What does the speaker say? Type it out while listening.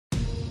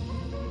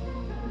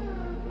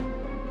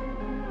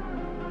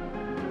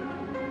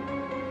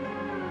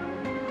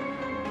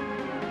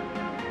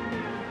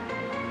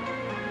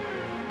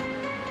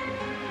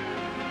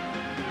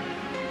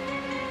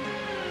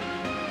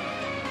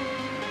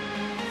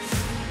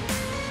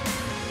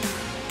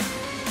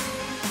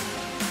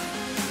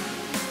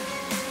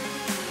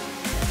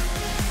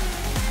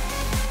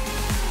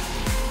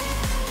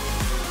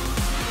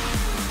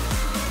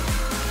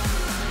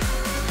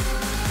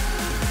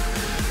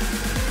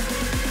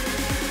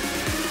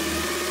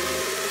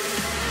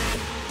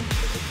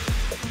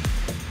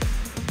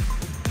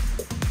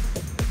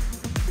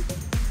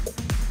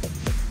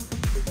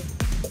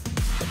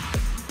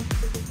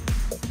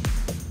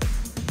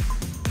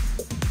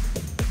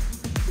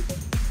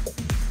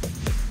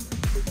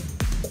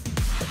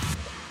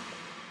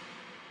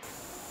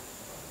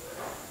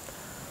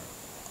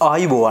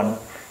ආයුබෝවන්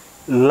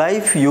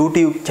live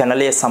YouTube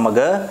channel එක සමග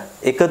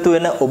එකතු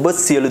වෙන ඔබ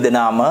සියලු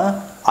දෙනාම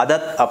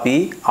අදත් අපි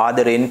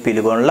ආදරයෙන්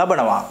පිළිගනු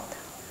ලබනවා.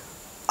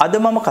 අද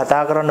මම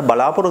කතා කරන්න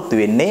බලාපොරොත්තු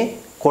වෙන්නේ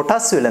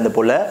කොටස්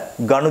වෙළඳපොළ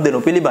ගනුදෙනු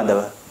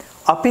පිළිබඳව.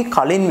 අපි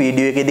කලින්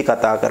වීඩියෝ එකේදී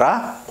කතා කරා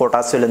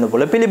කොටස්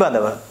වෙළඳපොළ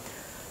පිළිබඳව.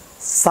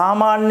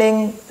 සාමාන්‍යයෙන්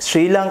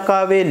ශ්‍රී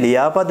ලංකාවේ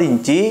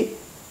ලියාපදිංචි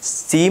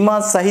සීමා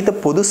සහිත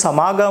පොදු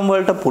සමාගම්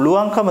වලට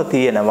පුළුවන්කම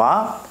තියෙනවා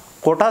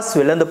කොටස්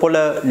වෙළඳපොළ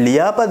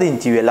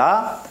ලියාපදිංචි වෙලා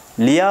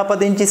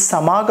ලියාපදිංචි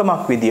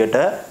සමාගමක් විදියට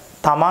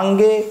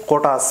තමන්ගේ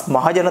කොටස්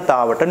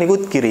මහජනතාවට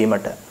නිකුත්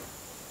කිරීමට.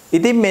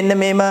 ඉතින් මෙන්න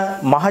මේම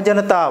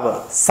මහජනතාව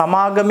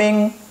සමාගමෙන්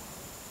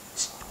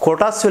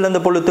කොටස්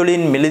වෙළඳපොළ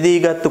තුලින්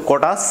මිලදීගත්තු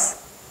කොටස්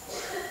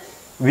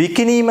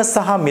විකිණීම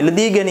සහ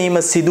මිලදී ගැනීම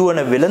සිදුවන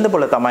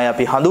වෙළඳපොළ තමයි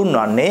අපි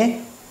හඳුන්වන්නේ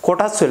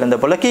කොටස්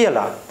වෙළඳපොළ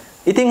කියලා.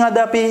 ඉතින් අද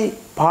අපි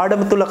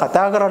පාඩම තුල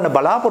කතා කරන්න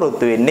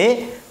බලාපොරොත්තු වෙන්නේ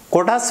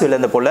කොටස්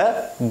වෙළඳපොළ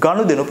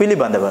ගනුදෙනු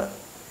පිළිබඳව.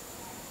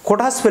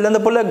 කොටස්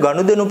වෙළඳපොළ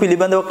ගනුදෙනු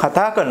පිළිබඳව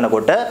කතා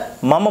කරනකොට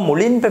මම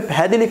මුලින්ම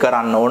පැහැදිලි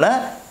කරන්න ඕන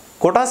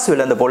කොටස්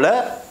වෙළඳපොළ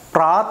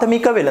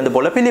ප්‍රාථමික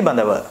වෙළඳපොළ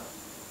පිළිබඳව.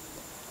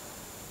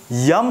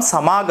 යම්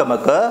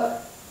සමාගමක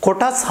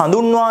කොටස්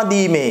හඳුන්වා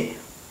දීමේ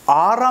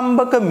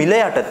ආරම්භක මිල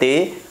යටතේ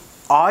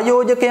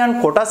ආයෝජකයන්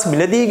කොටස්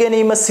මිලදී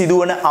ගැනීම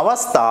සිදුවන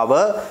අවස්ථාව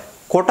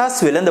කොටස්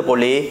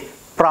වෙළඳපොලේ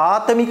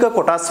ප්‍රාථමික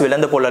කොටස්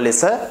වෙළඳපොළ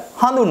ලෙස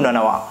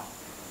හඳුන්වනවා.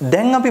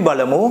 දැන් අපි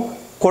බලමු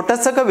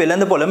කොටසක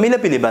වෙළඳපොළ මිල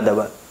පිළිබඳව.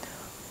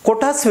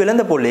 කොටස්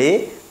වෙළඳපොලේ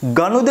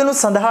ගනුදෙනු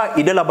සඳහා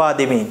ඉඩ ලබා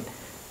දෙමින්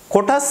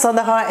කොටස්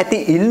සඳහා ඇති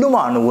ඉල්ලුම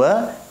අනුව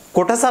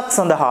කොටසක්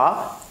සඳහා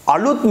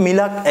අලුත්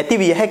මිලක් ඇති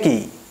විය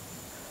හැකියි.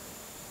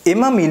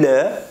 එම මිල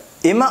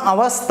එම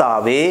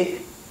අවස්ථාවේ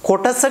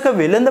කොටසක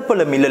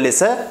වෙළඳපොළ මිල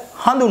ලෙස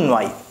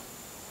හඳුන්වයි.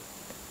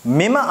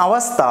 මෙම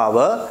අවස්ථාව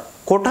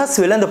කොටස්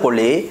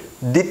වෙළඳපොලේ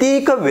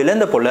ද්විතීයික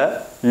වෙළඳපොළ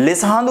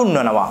ලෙස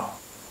හඳුන්වනවා.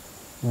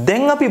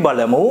 දැන් අපි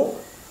බලමු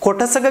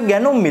කොටසක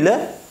ගැනුම් මිල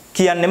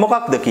කියන්නේ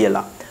මොකක්ද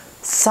කියලා.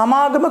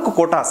 සමාගමක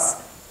කොටස්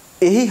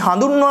එහි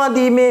හඳුන්වා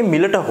දීමේ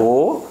මිලට හෝ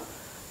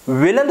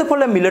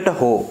වෙළඳපොළ මිලට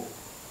හෝ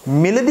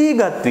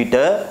මිලදීගත් විට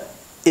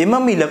එම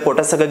මිල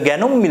කොටසක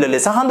ගැනුම් මිල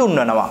ලෙස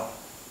හඳුන්වනවා.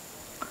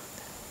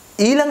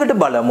 ඊළඟට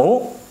බලමු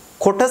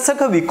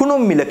කොටසක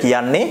විකුණුම් මිල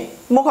කියන්නේ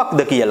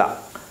මොකක්ද කියලා.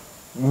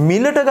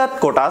 මිලටගත්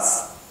කොටස්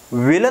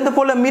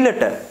වෙළඳපොළ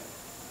මිලට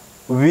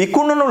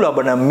විකුණනු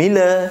ලබන මිල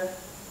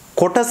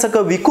කොටසක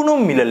විකුණුම්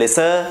මිල ලෙස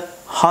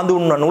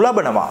හඳුන්වනු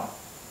ලබනවා.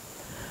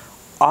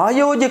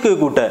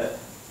 ආයෝජකයෙකුට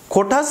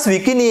කොටස්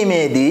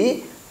විකිණීමේදී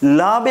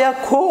ලාභයක්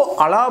හෝ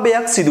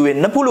අලාභයක් සිදු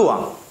වෙන්න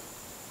පුළුවන්.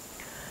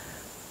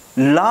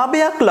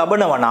 ලාභයක්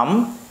ලබනවා නම්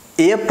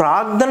එය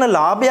ප්‍රාග්ධන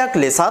ලාභයක්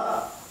ලෙසත්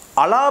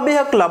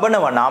අලාභයක්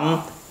ලබනවා නම්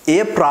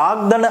එය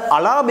ප්‍රාග්ධන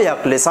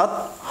අලාභයක් ලෙසත්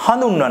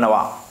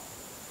හඳුන්වනවා.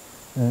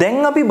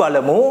 දැන් අපි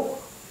බලමු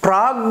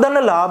ප්‍රාග්ධන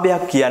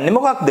ලාභයක් කියන්නේ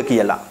මොකක්ද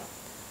කියලා.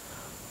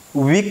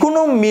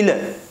 විකුණුම් මිල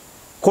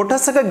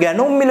කොටසක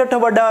ගැනුම් මිලට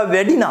වඩා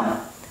වැඩි නම්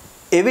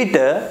එවිට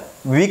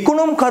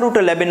විකුණුම් කරුට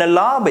ලැබෙන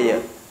ලාභය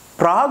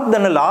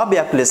ප්‍රාග්ධන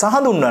ලාභයක් ලෙස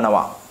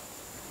හඳුන්වනවා.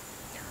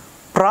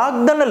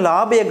 ප්‍රාග්ධන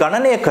ලාභය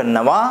ගණනය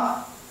කරනවා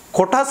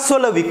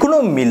කොටස්වල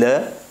විකුණුම් මිල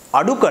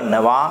අඩු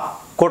කරනවා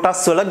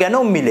කොටස්වල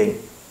ගැනුම් මිලෙන්.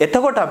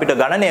 එතකොට අපිට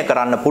ගණනය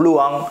කරන්න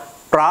පුළුවන්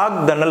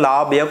ප්‍රාග්ධන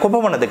ලාභය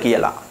කොපමණද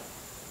කියලා.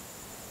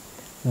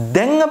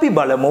 දැන් අපි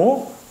බලමු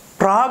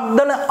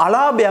ප්‍රාග්ධන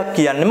අලාභයක්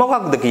කියන්නේ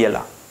මොකක්ද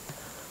කියලා.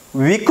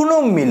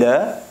 විකුණුම් මිල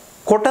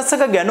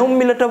කොටසක ගැනුම්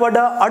මිලට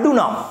වඩා අඩු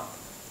නම්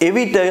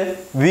එවිට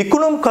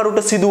විකුණුම් කරුට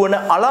සිදුවන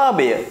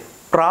අලාභය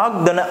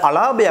ප්‍රාග්ධන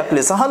අලාභයක්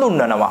ලෙස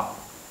හඳුන්වනවා.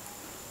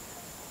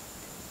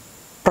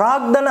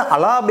 ප්‍රාග්ධන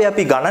අලාභය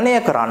අපි ගණනය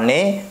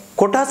කරන්නේ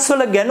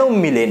කොටස්වල ගැනුම්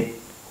මිලෙන්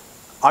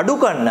අඩු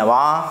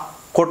කරනවා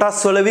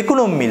කොටස්වල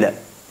විකුණුම් මිල.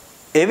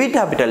 එවිට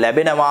අපිට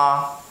ලැබෙනවා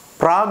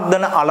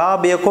ප්‍රාග්ධන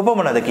අලාභය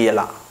කොපමණද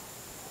කියලා.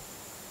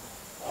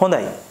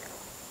 හොඳයි.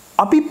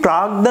 අපි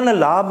ප්‍රාග්ධන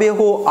ලාභය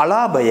හෝ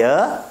අලාභය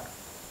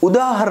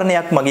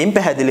උදාහරණයක් මගින්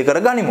පැහැදිලි කර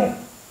ගනිමු.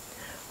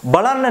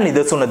 බලන්න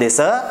නිදසුන දෙස.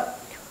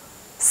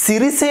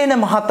 සිරිසේන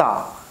මහතා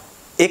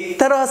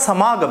එක්තරා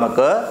සමාගමක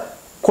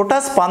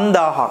කොටස්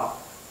 5000ක්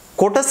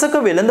කොටසක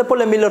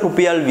වෙළඳපොළ මිල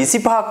රුපියල්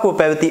 25ක්ව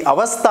පැවති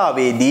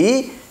අවස්ථාවේදී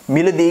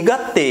මිලදී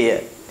ගත්තේය.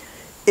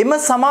 එම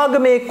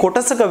සමාගමේ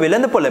කොටසක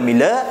වෙළඳපොළ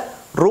මිල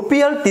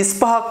රුපියල්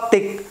 35ක්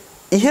තෙක්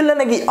ඉහළ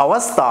නැගි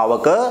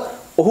අවස්ථාවක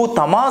ඔහු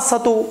තමා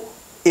සතු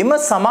එම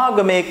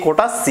සමාගමේ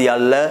කොටස්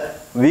සියල්ල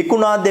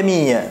විකුණා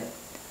දැමීය.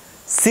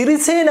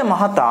 සිරිසේන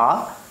මහතා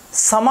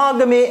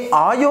සමාගමේ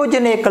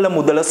ආයෝජනය කළ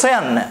මුදල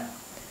සොයන්න.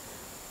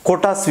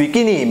 කොටස්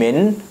විකිණීමෙන්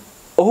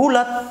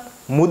ඔහුලත්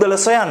මුදල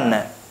සොයන්න.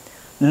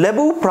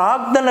 ලැබූ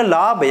ප්‍රාග්ධන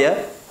ලාභය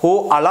හෝ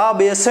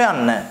අලාභය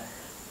සොයන්න.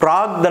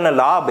 ප්‍රාග්ධන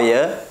ලාභය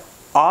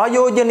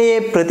ආයෝජනයේ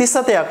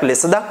ප්‍රතිශතයක්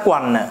ලෙස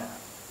දක්වන්න.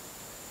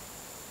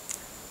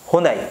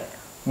 හොඳයි.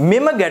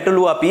 මෙම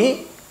ගැටලුව අපි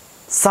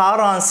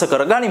සාරාංශ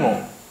කර ගනිමු.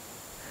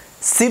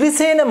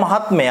 සිරිසේන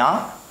මහත්මයා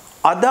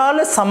අදාළ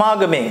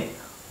සමාගමෙන්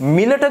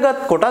මිලටගත්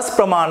කොටස්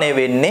ප්‍රමාණය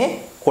වෙන්නේ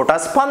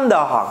කොටස්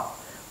 5000ක්.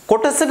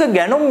 කොටසක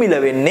ගැනුම් මිල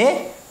වෙන්නේ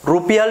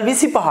රුපියල්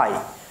 25යි.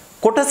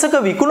 කොටසක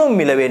විකුණුම්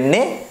මිල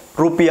වෙන්නේ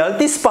රුපියල්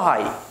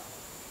 35යි.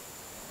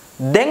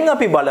 දැන්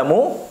අපි බලමු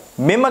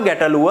මෙම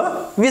ගැටලුව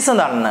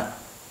විසඳන්න.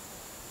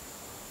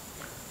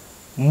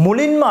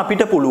 මුලින්ම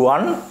අපිට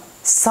පුළුවන්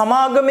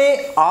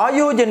සමාගමේ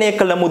ආයෝජනය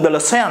කළ මුදල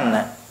සොයන්න.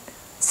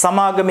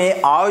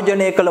 සමාගමේ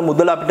ආයෝජනය කළ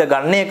මුදල අපිට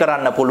ගණනය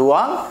කරන්න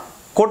පුළුවන්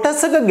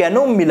කොටසක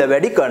ගැනුම් මිල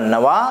වැඩි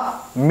කරනවා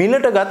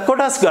මිලටගත්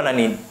කොටස්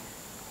ගණනින්.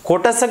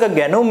 කොටසක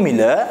ගැනුම්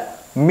මිල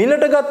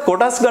මිලටගත්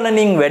කොටස්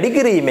ගණනින් වැඩි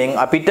කිරීමෙන්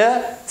අපිට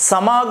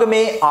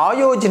සමාගමේ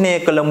ආයෝජනය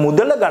කළ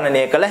මුදල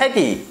ගණනය කළ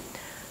හැකියි.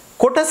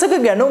 කොටසක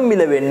ගැනුම්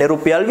මිල වෙන්නේ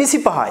රුපියල්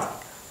 25යි.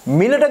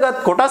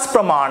 මිලටගත් කොටස්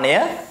ප්‍රමාණය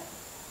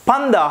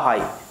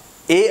 5000යි.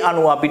 ඒ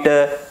අනුව අපිට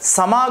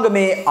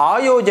සමාගමේ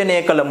ආයෝජනය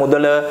කළ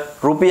මුදල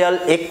රුපියල්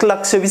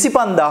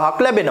 1,25,000ක්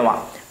ලැබෙනවා.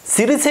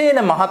 සිරිසේන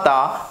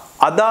මහතා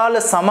අදාළ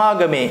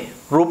සමාගමේ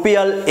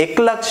රුපියල්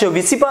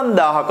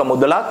 1,25,000ක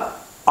මුදලක්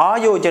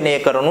ආයෝජනය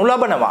කරනු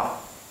ලබනවා.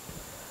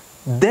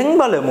 දැන්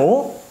බලමු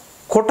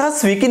කොටස්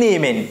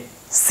විකිණීමෙන්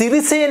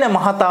සිරිසේන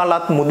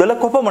මහතාලත් මුදල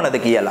කොපමණද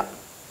කියලා.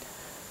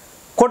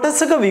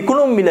 කොටසක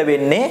විකුණුම් මිල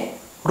වෙන්නේ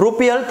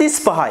රුපියල්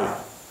 35යි.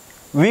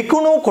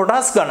 විකුණු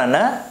කොටස් ගණන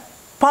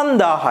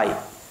 5000යි.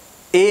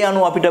 ඒ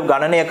අනුව අපිට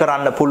ගණනය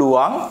කරන්න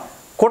පුළුවන්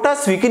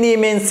කොටස්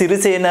විකිණීමෙන්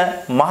සිරිසේන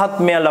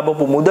මහත්මයා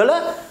ලබපු මුදල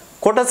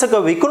කොටසක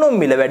විකුණුම්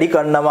මිල වැඩි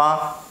කරනවා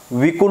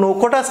විකුණු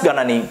කොටස්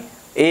ගණනින්.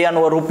 ඒ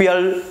අනුව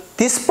රුපියල්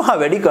 35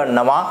 වැඩි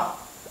කරනවා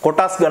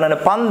කොටස් ගණන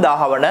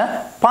 5000 වන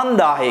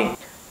 5000න්.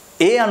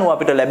 ඒ අනුව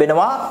අපිට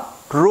ලැබෙනවා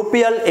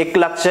රුපියල්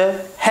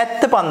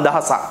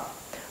 1,75,000ක්.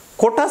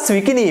 කොටස්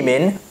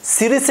විකිණීමෙන්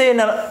සිරිසේන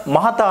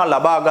මහතා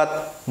ලබාගත්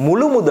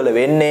මුළු මුදල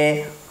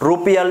වෙන්නේ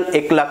රුපියල්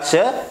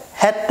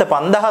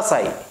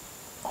 1,75,000යි.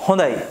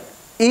 හොඳයි.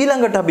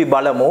 ඊළඟට අපි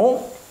බලමු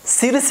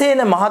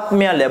සිරිසේන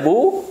මහත්මයා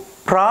ලැබූ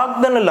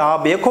ප්‍රාග්ධන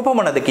ලාභය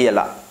කොපමණද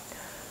කියලා.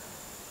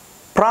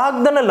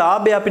 ප්‍රාග්ධන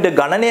ලාභය අපිට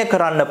ගණනය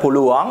කරන්න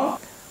පුළුවන්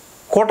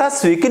කොටස්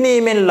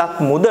විකිණීමෙන් ලත්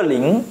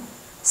මුදලින්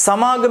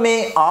සමාගමේ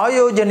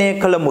ආයෝජනය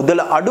කළ මුදල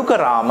අඩු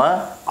කරාම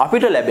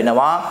අපිට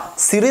ලැබෙනවා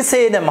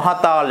සිරිසේන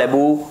මහතා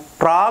ලැබූ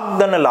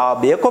ප්‍රාග්ධන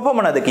ලාභය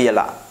කොපමණද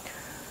කියලා.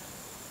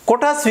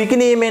 කොටස්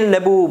විකිණීමෙන්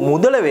ලැබූ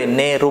මුදල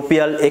වෙන්නේ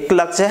රුපියල්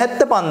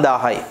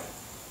 1,75,000යි.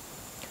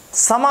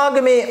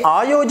 සමාගමේ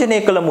ආයෝජනය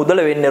කළ මුදල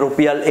වෙන්නේ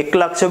රුපියල්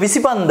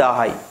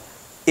 1,25,000යි.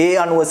 ඒ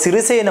අනුව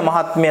සිරිසේන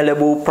මහත්මයා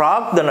ලැබූ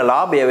ප්‍රාග්ධන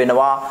ලාභය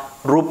වෙනවා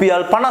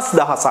රුපියල්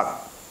 50,000ක්.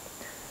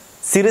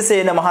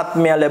 සිරිසේන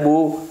මහත්මයා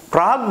ලැබූ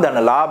ප්‍රාග්ධන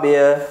ලාභය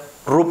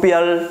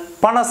රුපියල්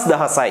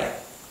 50,000යි.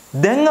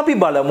 දැන් අපි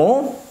බලමු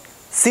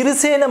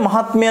සිරිසේන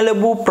මහත්මයා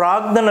ලැබූ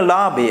ප්‍රාග්ධන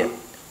ලාභය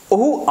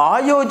ඔහු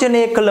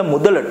ආයෝජනය කළ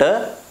මුදලට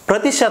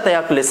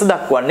ප්‍රතිශතයක් ලෙස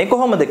දක්වන්නේ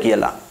කොහොමද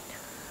කියලා.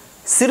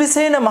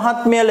 සිරිසේන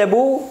මහත්මයා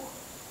ලැබූ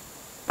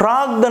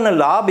ප්‍රාග්ධන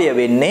ලාභය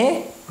වෙන්නේ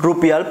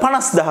රුපියල්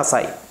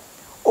 50,000යි.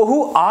 ඔහු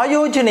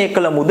ආයෝජනය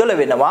කළ මුදල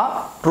වෙනවා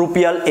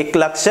රුපියල්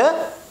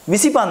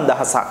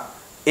 1,25,000ක්.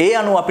 ඒ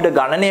අනුව අපිට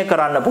ගණනය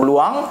කරන්න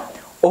පුළුවන්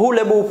ඔහු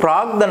ලැබූ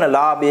ප්‍රාග්ධන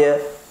ලාභය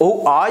ඔහු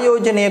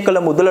ආයෝජනය කළ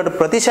මුදලට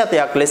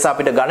ප්‍රතිශතයක් ලෙස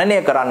අපිට ගණනය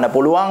කරන්න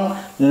පුළුවන්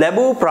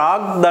ලැබූ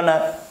ප්‍රාග්ධන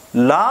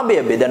ලාභය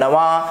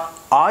බෙදනවා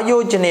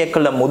ආයෝජනය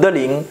කළ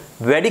මුදලින්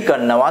වැඩි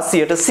කරනවා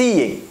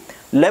 100%න්.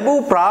 ලැබූ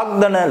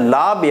ප්‍රාග්ධන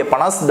ලාභය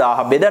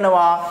 50,000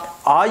 බෙදනවා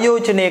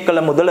ආයෝජනය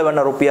කළ මුදල වන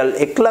රුපියල්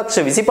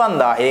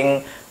 1,25,000න්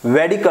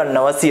වැඩි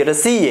කරනවා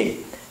 100%න්.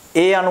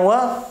 ඒ අනුව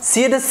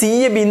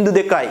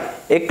 100%.2යි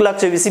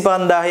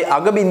 1,25,000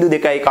 අග බිංදු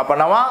 2යි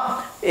කපනවා.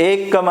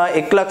 ඒකම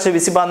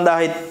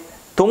 1,25,000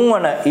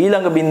 තුන්වන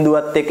ඊළඟ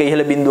බිංදුවත් එක්ක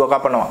ඉහළ බිංදුව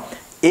කපනවා.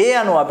 ඒ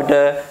අනුව අපිට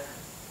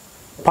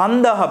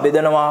 5000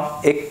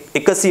 බෙදනවා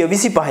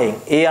 125න්.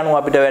 ඒ අනුව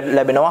අපිට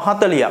ලැබෙනවා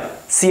 40ක්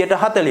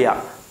 140ක්.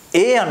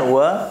 ඒ අනුව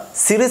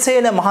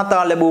සිරිසේන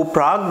මහතා ලැබූ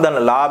ප්‍රාග්ධන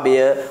ලාභය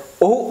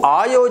ඔහු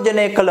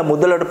ආයෝජනය කළ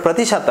මුදලට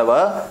ප්‍රතිශතව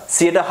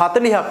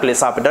 140ක්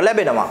ලෙස අපිට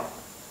ලැබෙනවා.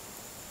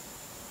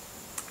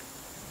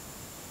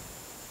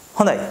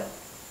 හොඳයි.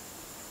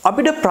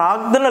 අපිට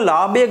ප්‍රාග්ධන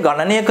ලාභය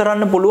ගණනය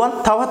කරන්න පුළුවන්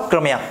තවත්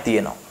ක්‍රමයක්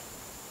තියෙනවා.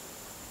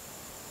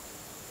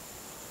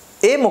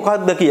 ඒ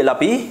මොකක්ද කියලා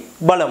අපි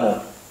බලමු.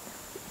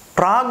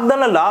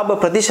 ප්‍රාග්ධන ලාභ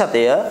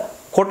ප්‍රතිශතය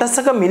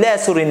කොටසක මිල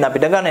ඇසුරින්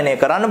අපිට ගණනය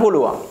කරන්න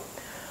පුළුවන්.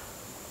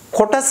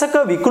 කොටසක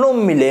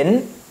විකුණුම්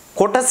මිලෙන්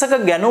කොටසක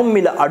ගැනුම්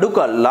මිල අඩු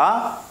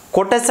කරලා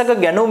කොටසක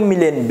ගැනුම්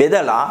මිලෙන්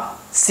බෙදලා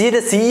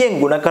 100%න්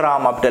ගුණ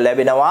කරාම අපිට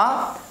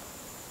ලැබෙනවා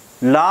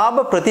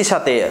ලාභ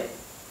ප්‍රතිශතය.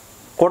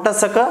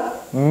 කොටසක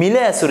මිල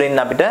ඇසුරෙන්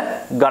අපිට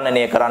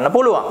ගණනය කරන්න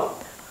පුළුවන්.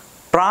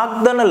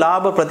 ප්‍රාග්ධන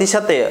ලාභ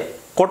ප්‍රතිශතය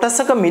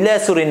කොටසක මිල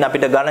ඇසුරෙන්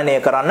අපිට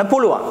ගණනය කරන්න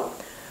පුළුවන්.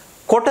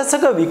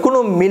 කොටසක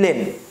විකුණුම්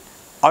මිලෙන්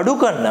අඩු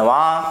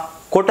කරනවා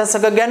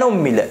කොටසක ගැනුම්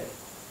මිල.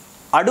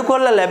 අඩු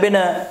කරලා ලැබෙන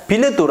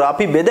පිළිතුර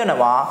අපි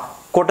බෙදනවා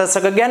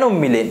කොටසක ගැනුම්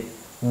මිලෙන්.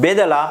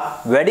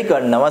 බෙදලා වැඩි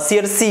කරනවා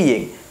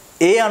 100%න්.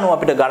 ඒ අනුව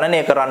අපිට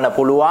ගණනය කරන්න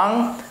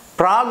පුළුවන්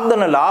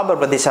ප්‍රාග්ධන ලාභ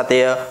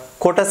ප්‍රතිශතය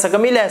කොටසක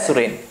මිල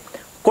ඇසුරෙන්.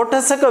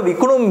 කොටසක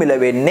විකුණුම් මිල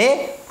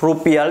වෙන්නේ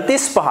රුපියල්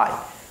 35යි.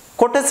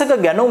 කොටසක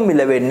ගැනුම්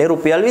මිල වෙන්නේ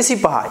රුපියල්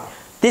 25යි.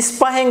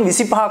 35න්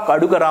 25ක්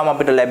අඩු කරාම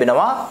අපිට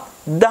ලැබෙනවා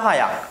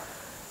 10ක්.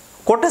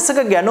 කොටසක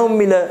ගැනුම්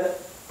මිල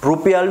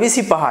රුපියල්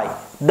 25යි.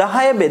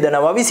 10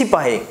 බෙදනවා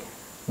 25න්.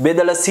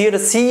 බෙදලා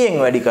 100%න්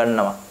වැඩි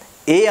කරනවා.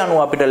 ඒ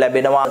අනුව අපිට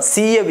ලැබෙනවා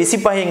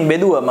 125න්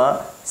බෙදුවම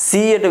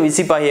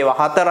 125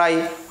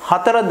 4යි.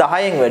 4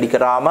 10න් වැඩි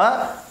කරාම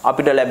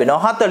අපිට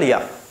ලැබෙනවා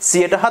 40ක්.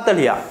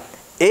 140ක්.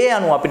 ඒ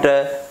අනුව අපිට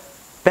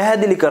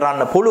පැහැදිලි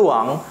කරන්න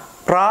පුළුවන්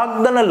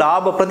ප්‍රාග්ධන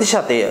ලාභ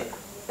ප්‍රතිශතය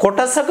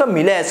කොටසක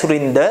මිල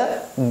ඇසුරින්ද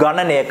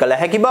ගණනය කළ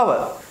හැකි බව.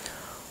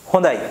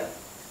 හොඳයි.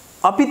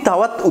 අපි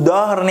තවත්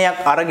උදාහරණයක්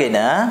අරගෙන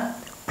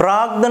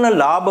ප්‍රාග්ධන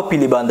ලාභ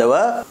පිළිබඳව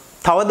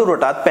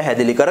තවදුරටත්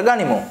පැහැදිලි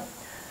කරගනිමු.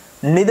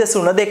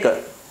 නිදසුන 2.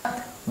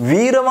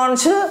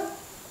 වීරවංශ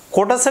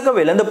කොටසක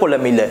වෙළඳපොළ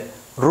මිල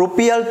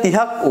රුපියල්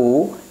 30ක් වූ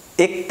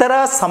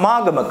එක්තරා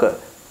සමාගමක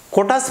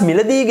කොටස්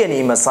මිලදී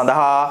ගැනීම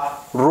සඳහා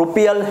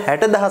රුපියල්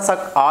 60000ක්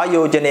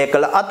ආයෝජනය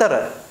කළ අතර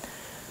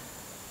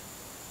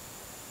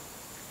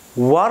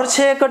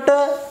වර්ෂයකට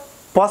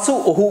පසු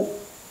ඔහු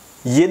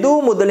යෙදූ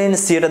මුදලින්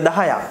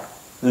 10%ක්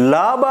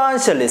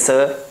ලාභාංශ ලෙස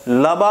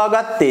ලබා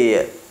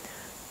ගත්තේය.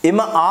 එම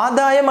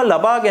ආදායම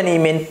ලබා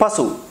ගැනීමෙන්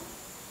පසු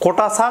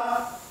කොටසක්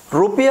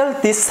රුපියල්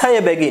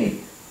 36 බැගින්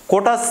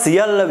කොටස්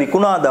සියල්ල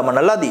විකුණා දමන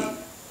ලදී.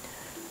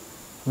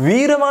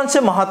 වීරවංශ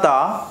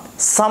මහතා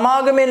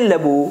සමාගමෙන්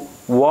ලැබූ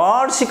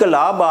වාර්ෂික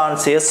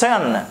ලාභාංශය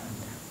සොයන්න.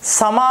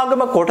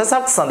 සමාගම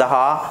කොටසක්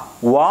සඳහා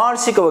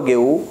වාර්ෂිකව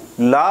ගෙවූ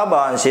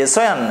ලාභාංශය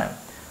සොයන්න.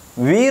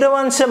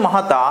 වීරවංශ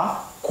මහතා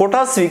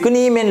කොටස්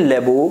විකුණීමෙන්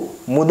ලැබූ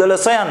මුදල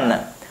සොයන්න.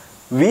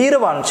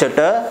 වීරවංශට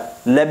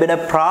ලැබෙන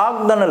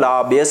ප්‍රාග්ධන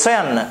ලාභය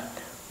සොයන්න.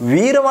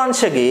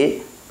 වීරවංශගේ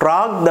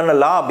ප්‍රාග්ධන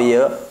ලාභය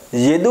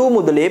යෙදූ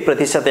මුදලේ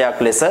ප්‍රතිශතයක්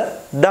ලෙස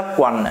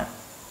දක්වන්න.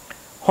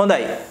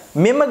 හොඳයි.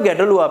 මෙම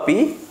ගැටලුව අපි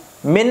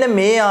මෙන්න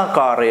මේ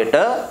ආකාරයට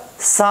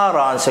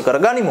සාරාංශ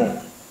කරගනිමු.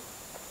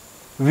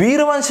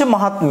 වීරවංශ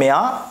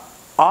මහත්මයා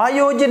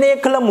ආයෝජනය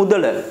කළ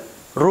මුදල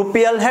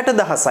රුපියල්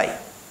 60000යි.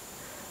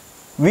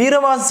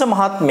 වීරවංශ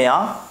මහත්මයා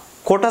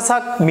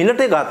කොටසක්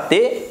මිලට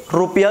ගත්තේ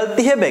රුපියල්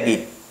 30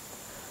 බැගින්.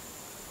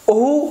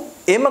 ඔහු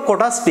එම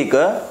කොටස් ටික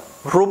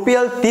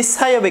රුපියල්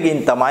 36 බැගින්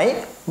තමයි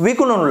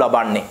විකුණනු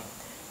ලබන්නේ.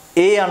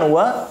 ඒ අනුව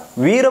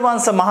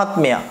වීරවංශ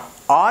මහත්මයා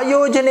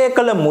ආයෝජනය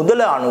කළ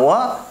මුදල අනුව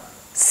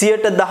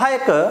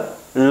 10%ක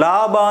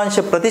ලාභාංශ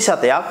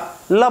ප්‍රතිශතයක්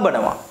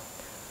ලබනවා.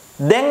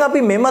 දැන්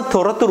අපි මෙම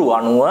තොරතුරු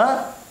අනුව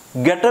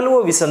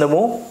ගැටලුව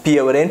විසඳමු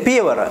පියවරෙන්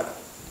පියවර.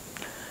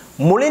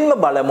 මුලින්ම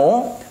බලමු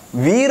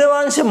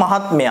වීරවංශ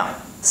මහත්මයා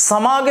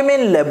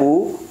සමාගමෙන් ලැබූ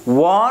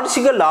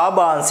වාර්ෂික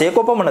ලාභාංශය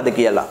කොපමණද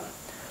කියලා.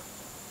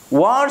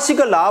 වාර්ෂික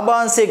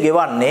ලාභාංශය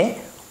ගෙවන්නේ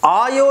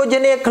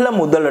ආයෝජනය කළ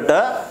මුදලට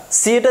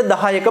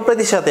 10%ක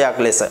ප්‍රතිශතයක්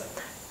ලෙස.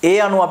 ඒ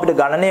අනුව අපිට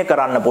ගණනය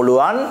කරන්න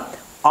පුළුවන්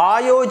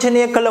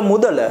ආයෝජනය කළ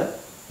මුදල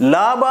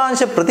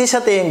ලාභාංශ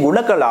ප්‍රතිශතයෙන් ගුණ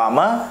කළාම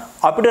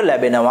අපිට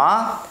ලැබෙනවා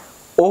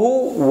ඔහු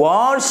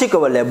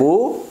වාර්ෂිකව ලැබූ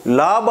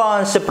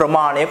ලාභාංශ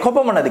ප්‍රමාණය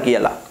කොපමණද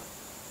කියලා.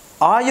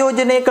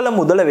 ආයෝජනය කළ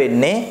මුදල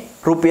වෙන්නේ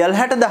රුපියල්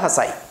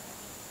 60000යි.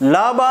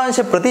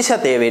 ලාභාංශ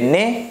ප්‍රතිශතය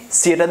වෙන්නේ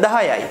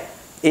 10%යි.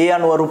 ඒ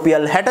අනුව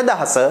රුපියල්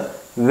 60000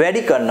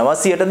 වැඩි කරනවා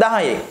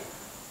 10%යි.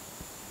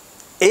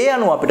 ඒ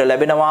අනුව අපිට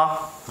ලැබෙනවා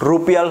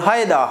රුපියල්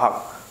 6000ක්.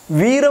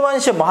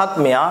 වීරවංශ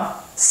මහත්මයා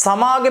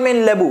සමාගමෙන්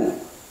ලැබූ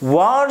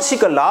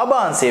වාර්ෂික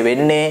ලාභාංශය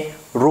වෙන්නේ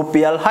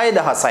රුපියල්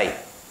 6000යි.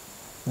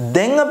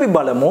 දැන් අපි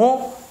බලමු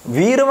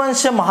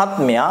වීරවංශ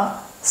මහත්මයා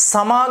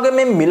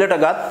සමාගමෙන්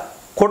මිලටගත්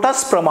කොටස්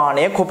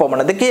ප්‍රමාණය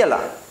කොපමණද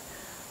කියලා.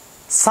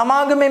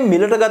 සමාගමෙන්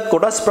මිලටගත්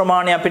කොටස්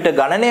ප්‍රමාණය අපිට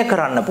ගණනය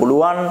කරන්න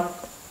පුළුවන්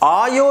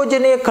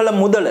ආයෝජනය කළ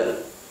මුදල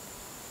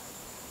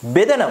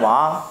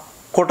බෙදනවා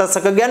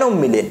කොටසක ගැනුම්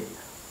මිලෙන්.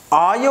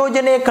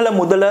 ආයෝජනය කළ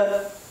මුදල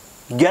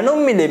ගැනුම්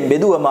මිලෙන්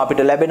බෙදුවම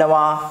අපිට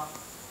ලැබෙනවා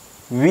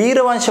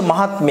වීරවංශ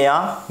මහත්මයා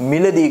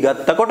මිලදී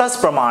ගත්ත කොටස්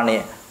ප්‍රමාණය.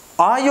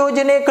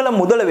 ආයෝජනය කළ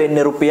මුදල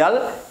වෙන්නේ රුපියල්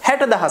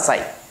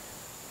 60000යි.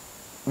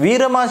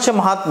 වීරවංශ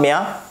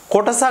මහත්මයා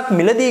කොටසක්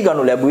මිලදී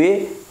ගනු ලැබුවේ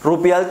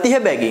රුපියල් 30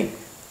 බැගින්.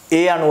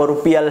 ඒ අනුව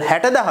රුපියල්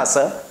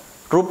 60000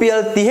 රුපියල්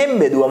 30න්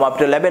බෙදුවම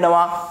අපිට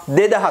ලැබෙනවා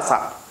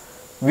 2000ක්.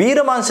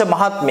 වීරවංශ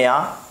මහත්මයා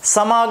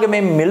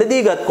සමාගමෙන්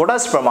මිලදීගත්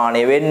කොටස්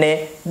ප්‍රමාණය වෙන්නේ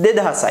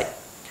 2000යි.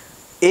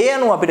 ඒ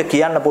අනුව අපිට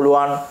කියන්න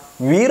පුළුවන්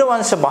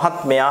වීරවංශ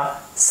මහත්මයා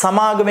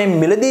සමාගමෙන්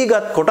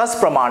මිලදීගත් කොටස්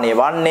ප්‍රමාණය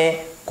වන්නේ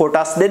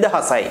කොටස්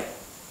 2000යි.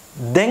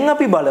 දැන්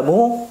අපි බලමු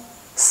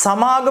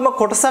සමාගම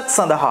කොටසක්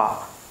සඳහා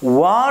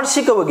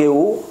වාර්ෂිකව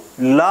ගෙවූ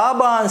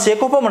ලාභාංශය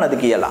කොපමණද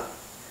කියලා.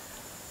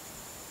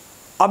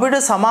 අපිට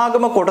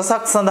සමාගම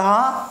කොටසක්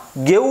සඳහා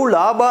ගෙවූ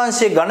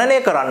ලාභාංශය ගණනය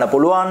කරන්න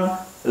පුළුවන්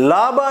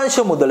ලාභාංශ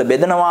මුදල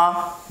බෙදනවා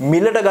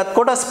මිලටගත්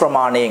කොටස්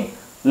ප්‍රමාණයෙන්.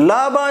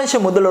 ලාභාංශ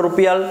මුදල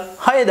රුපියල්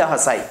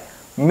 6000යි.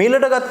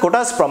 මිලටගත්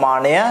කොටස්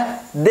ප්‍රමාණය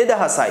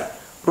 2000යි.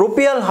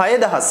 රුපියල්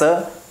 6000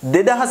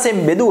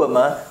 2000ෙන් බෙදුවම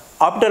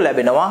අපිට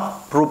ලැබෙනවා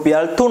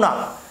රුපියල් 3ක්.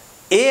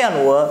 ඒ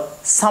අනුව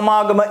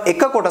සමාගම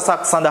එක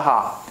කොටසක්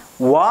සඳහා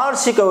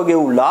වාර්ෂිකව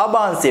ගෙවූ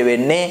ලාභාංශය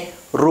වෙන්නේ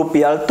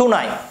රුපියල්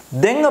 3යි.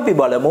 දැන් අපි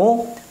බලමු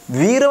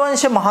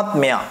වීරවංශ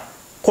මහත්මයා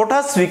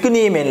කොටස්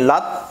විකිණීමෙන්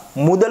ලත්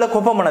මුදල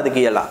කොපමණද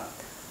කියලා.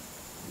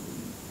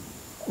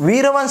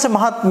 වීරවංශ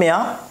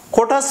මහත්මයා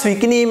කොටස්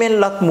විකිණීමෙන්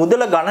ලත්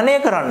මුදල ගණනය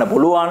කරන්න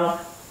පුළුවන්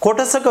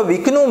කොටසක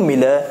විකුණුම්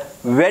මිල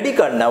වැඩි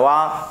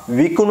කරනවා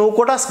විකුණු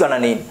කොටස්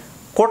ගණනින්.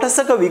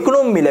 කොටසක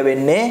විකුණුම් මිල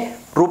වෙන්නේ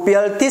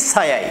රුපියල්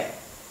 36යි.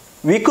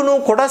 විකුණු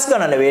කොටස්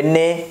ගණන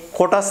වෙන්නේ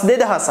කොටස්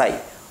 2000යි.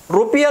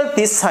 රුපියල්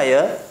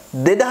 36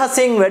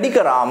 2000න් වැඩි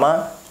කරාම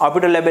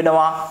අපිට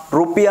ලැබෙනවා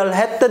රුපියල්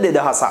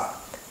 72000ක්.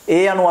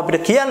 ඒ අනුව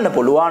අපිට කියන්න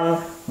පුළුවන්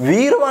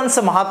වීරවංශ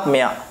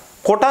මහත්මයා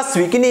කොටස්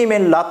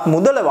විකිණීමෙන් ලත්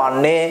මුදල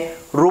වන්නේ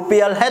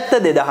රුපියල්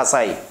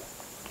 72000යි.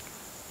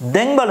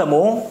 දැන්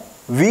බලමු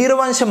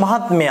වීරවංශ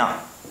මහත්මයා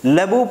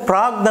ලැබූ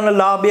ප්‍රාග්ධන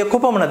ලාභය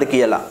කොපමණද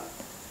කියලා.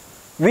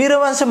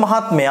 වීරවංශ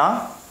මහත්මයා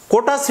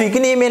කොටස්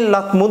විකිණීමෙන්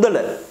ලත් මුදල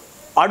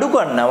අඩු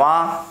කරනවා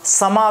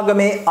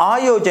සමාගමේ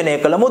ආයෝජනය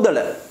කළ මුදල.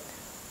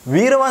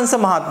 වීරවංශ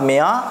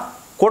මහත්මයා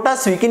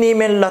කොටස්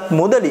විකිණීමෙන් ලත්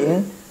මුදලින්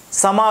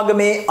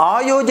සමාගමේ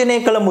ආයෝජනය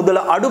කළ මුදල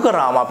අඩු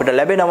කරාම අපිට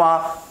ලැබෙනවා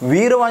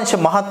වීරවංශ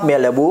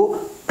මහත්මයා ලැබූ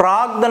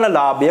ප්‍රාග්ධන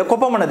ලාභය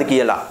කොපමණද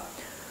කියලා.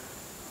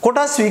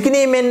 කොටස්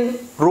විකිණීමෙන්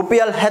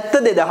රුපියල්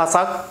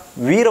 72000ක්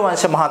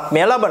වීරවංශ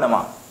මහත්මයා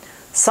ලබනවා.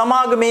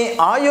 සමාගමේ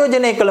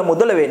ආයෝජනය කළ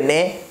මුදල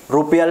වෙන්නේ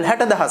රුපියල්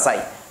 60000යි.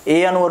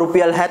 ඒ අනුව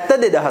රුපියල්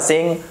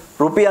 72000න්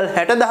රුපියල්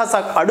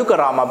 60000ක් අඩු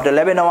කරාම අපිට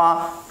ලැබෙනවා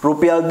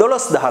රුපියල්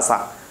 12000ක්.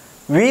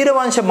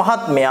 වීරවංශ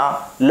මහත්මයා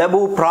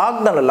ලැබූ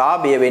ප්‍රාග්ධන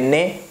ලාභය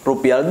වෙන්නේ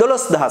රුපියල්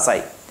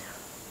 12000යි.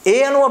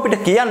 ඒ අනුව අපිට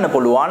කියන්න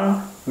පුළුවන්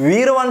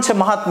වීරවංශ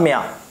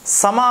මහත්මයා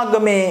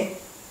සමාගමේ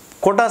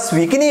කොටස්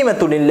විකිණීම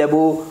තුලින්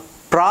ලැබූ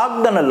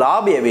ප්‍රාග්ධන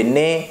ලාභය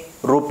වෙන්නේ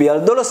රුපියල්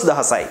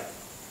 12000යි.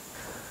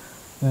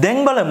 දැන්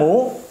බලමු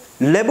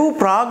ලැබූ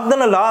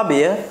ප්‍රාග්ධන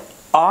ලාභය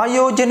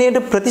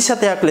ආයෝජනයේ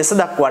ප්‍රතිශතයක් ලෙස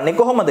දක්වන්නේ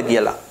කොහොමද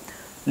කියලා.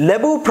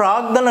 ලැබූ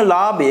ප්‍රාග්ධන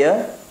ලාභය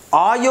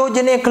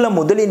ආයෝජනය කළ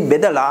මුදලින්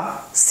බෙදලා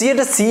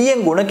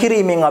 100%න් ගුණ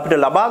කිරීමෙන් අපිට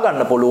ලබා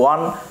ගන්න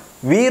පුළුවන්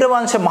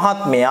වීරවංශ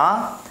මහත්මයා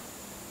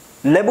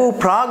ලැබූ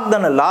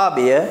ප්‍රාග්ධන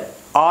ලාභය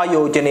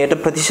ආයෝජනයට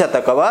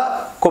ප්‍රතිශතකව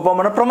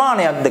කොපමණ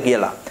ප්‍රමාණයක්ද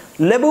කියලා.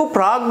 ලැබූ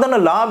ප්‍රාග්ධන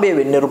ලාභය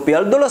වෙන්නේ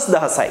රුපියල්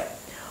 12000යි.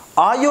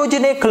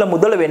 ආයෝජනය කළ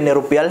මුදල වෙන්නේ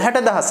රුපියල්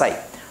 60000යි.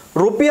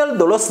 රුපියල්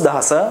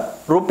 12000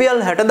 රුපියල්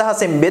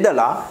 60000න්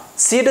බෙදලා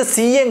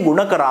 100%න්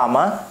ගුණ කරාම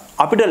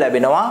අපිට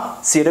ලැබෙනවා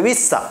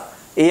 120ක්.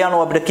 ඒ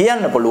අනුව අපිට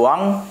කියන්න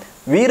පුළුවන්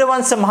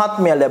වීරවංශ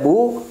මහත්මයා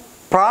ලැබූ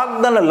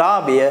ප්‍රාග්ධන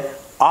ලාභය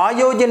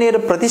ආයෝජනයේ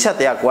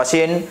ප්‍රතිශතයක්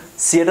වශයෙන්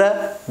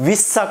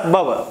 20ක්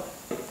බව.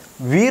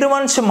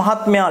 වීරවංශ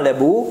මහත්මයා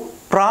ලැබූ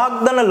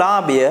ප්‍රාග්ධන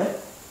ලාභය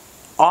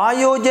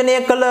ආයෝජනය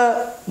කළ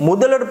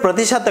මුදලට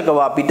ප්‍රතිශතකව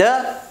අපිට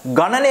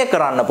ගණනය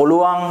කරන්න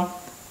පුළුවන්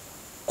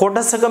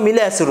කොටසක මිල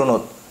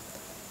ඇසුරුනොත්.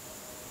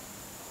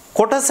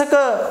 කොටසක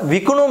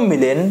විකුණුම්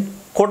මිලෙන්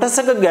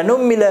කොටසක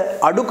ගැනුම් මිල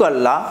අඩු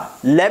කළා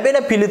ලැබෙන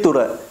පිළිතුර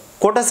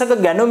කොටසක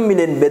ගැනුම්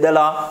මිලෙන්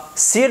බෙදලා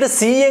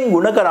 100%න්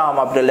ගුණ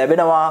කරාම අපිට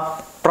ලැබෙනවා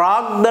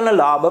ප්‍රාග්ධන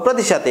ලාභ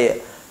ප්‍රතිශතය.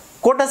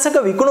 කොටසක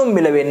විකුණුම්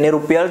මිල වෙන්නේ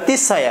රුපියල්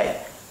 36යි.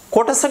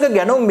 කොටසක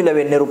ගැනුම් මිල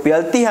වෙන්නේ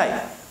රුපියල් 30යි.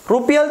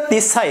 රුපියල්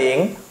 36න්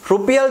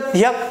රුපියල්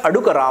 30ක් අඩු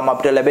කරාම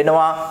අපිට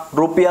ලැබෙනවා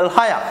රුපියල්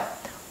 6ක්.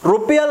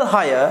 රුපියල්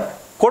 6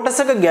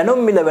 කොටසක ගැනුම්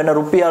මිල වෙන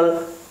රුපියල්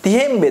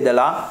 30න්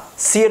බෙදලා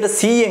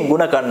 100%න්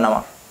ගුණ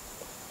කරනවා.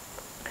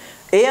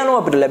 ඒ අනුව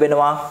අපිට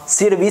ලැබෙනවා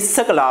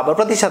 120ක ලාභ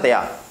ප්‍රතිශතයක්.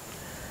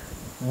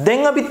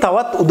 දැන් අපි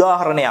තවත්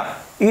උදාහරණයක්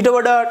ඊට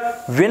වඩා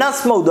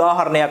වෙනස්ම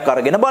උදාහරණයක්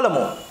අරගෙන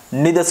බලමු.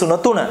 නිදසුන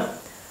 3.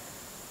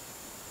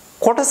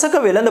 කොටසක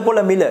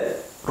වෙළඳපොළ මිල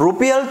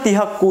රුපියල්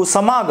 30ක් වූ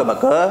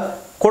සමාගමක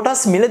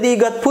කොටස්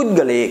මිලදීගත්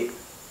පුද්ගලයෙක්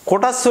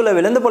කොටස් වල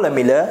වෙළඳපොළ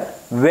මිල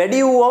වැඩි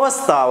වූ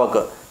අවස්ථාවක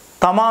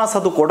තමා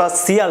සතු කොටස්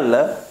සියල්ල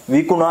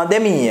විකුණා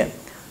දැමීය.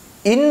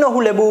 ඉන් ඔහු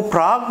ලැබූ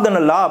ප්‍රාග්ධන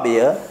ලාභය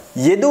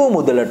යෙදූ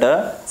මුදලට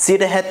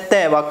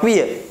 70ක්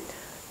විය.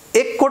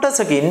 එක්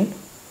කොටසකින්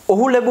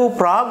ඔහු ලැබූ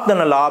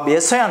ප්‍රාග්ධන ලාභය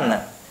සොයන්න.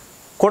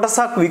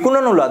 කොටසක්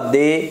විකුණනු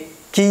ලද්දේ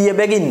කීය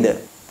බැගින්ද?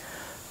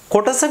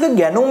 කොටසක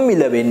ගැනුම්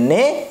මිල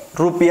වෙන්නේ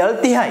රුපියල්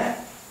 30යි.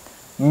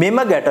 මෙම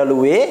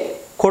ගැටලුවේ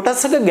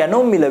කොටසක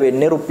ගැනුම් මිල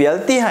වෙන්නේ රුපියල්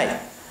 30යි.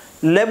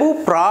 ලැබූ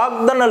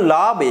ප්‍රාග්ධන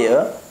ලාභය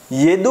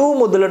යෙදූ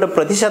මුදලට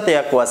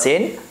ප්‍රතිශතයක්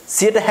වශයෙන්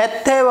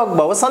 70ක්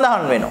බව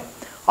සඳහන් වෙනවා.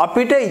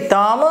 අපිට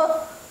ඊටාම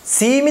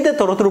සීමිත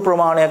තොරතුරු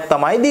ප්‍රමාණයක්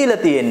තමයි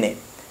දීලා තියෙන්නේ.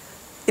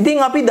 ඉතින්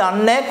අපි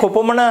දන්නේ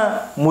කොපමණ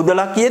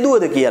මුදලක්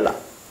යෙදුවද කියලා.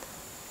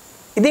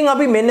 ඉතින්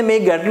අපි මෙන්න මේ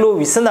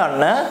ගැටලුව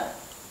විසඳන්න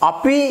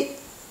අපි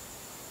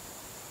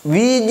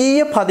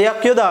වීජීය පදයක්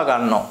යොදා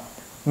ගන්නවා.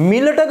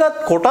 මිලටගත්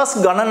කොටස්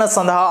ගණන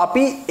සඳහා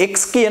අපි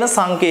x කියන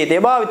සංකේතය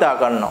භාවිතා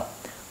කරනවා.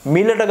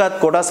 මිලටගත්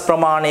කොටස්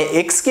ප්‍රමාණය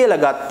x කියලා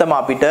ගත්තම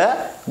අපිට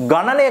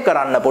ගණනය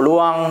කරන්න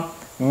පුළුවන්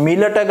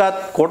මිලටගත්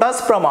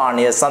කොටස්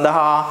ප්‍රමාණය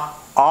සඳහා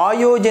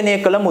ආයෝජනය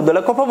කළ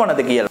මුදල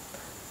කොපමණද කියලා.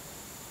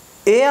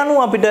 ඒ අනුව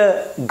අපිට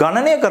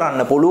ගණනය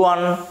කරන්න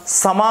පුළුවන්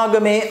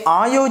සමාගමේ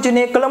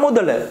ආයෝජනය කළ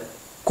මුදල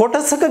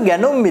කොටසක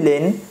ගැනුම්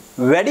මිලෙන්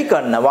වැඩි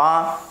කරනවා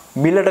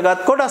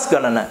මිලටගත් කොටස්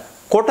ගණන.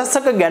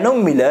 කොටසක ගැනුම්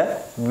මිල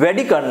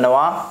වැඩි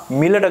කරනවා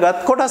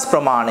මිලටගත් කොටස්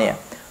ප්‍රමාණය.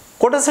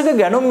 කොටසක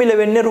ගැනුම් මිල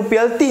වෙන්නේ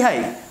රුපියල්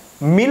 30යි.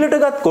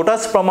 මිලටගත්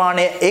කොටස්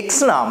ප්‍රමාණය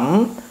x නම්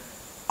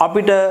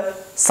අපිට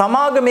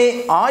සමාගමේ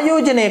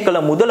ආයෝජනය කළ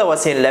මුදල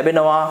වශයෙන්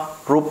ලැබෙනවා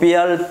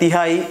රුපියල්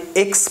 30යි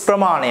x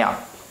ප්‍රමාණයක්.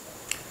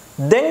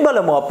 දැන්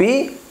බලමු අපි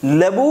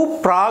ලැබූ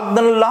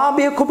ප්‍රාග්ධන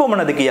ලාභය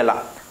කොපමණද කියලා.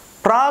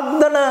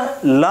 ප්‍රාග්ධන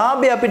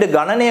ලාභය අපිට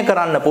ගණනය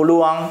කරන්න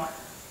පුළුවන්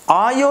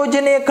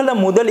ආයෝජනය කළ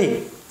මුදලින්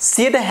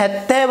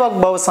 70%ක්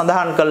බව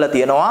සඳහන් කරලා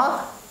තියෙනවා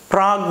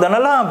ප්‍රාග්ධන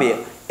ලාභය.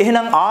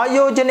 එහෙනම්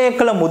ආයෝජනය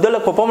කළ මුදල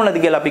කොපමණද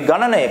කියලා අපි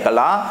ගණනය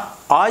කළා.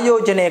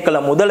 ආයෝජනය කළ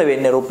මුදල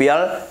වෙන්නේ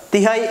රුපියල්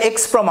 30යි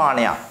x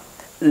ප්‍රමාණයක්.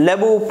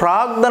 ලැබූ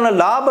ප්‍රාග්ධන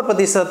ලාභ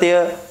ප්‍රතිශතය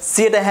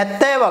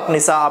 70%ක්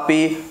නිසා අපි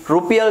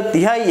රුපියල්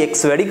 30යි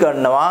x වැඩි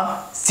කරනවා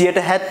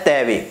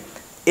 70%.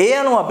 ඒ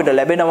අනුව අපිට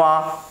ලැබෙනවා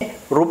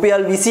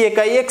රුපියල්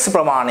 21යි x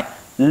ප්‍රමාණය.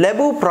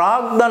 ලැබූ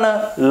ප්‍රාග්ධන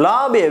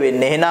ලාභය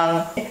වෙන්නේ එහෙනම්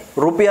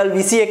රුපියල්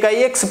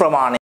 21යි x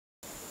ප්‍රමාණය.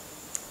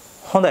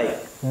 හොඳයි.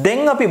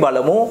 දැන් අපි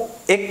බලමු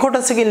එක්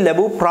කොටසකින්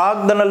ලැබූ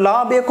ප්‍රාග්ධන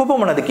ලාභය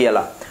කොපමණද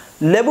කියලා.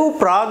 ලැබූ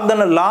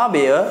ප්‍රාග්ධන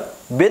ලාභය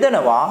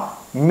බෙදනවා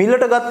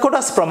මිලටගත්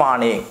කොටස්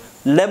ප්‍රමාණයෙන්.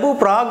 ලැබූ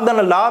ප්‍රාග්ධන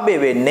ලාභය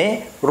වෙන්නේ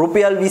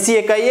රුපියල්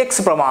 21යි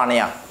x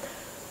ප්‍රමාණයක්.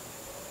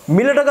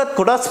 මිලටගත්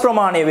කොටස්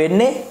ප්‍රමාණය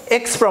වෙන්නේ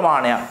x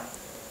ප්‍රමාණයක්.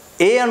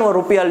 ඒ අනුව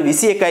රුපියල්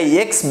 21යි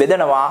x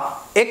බෙදනවා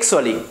x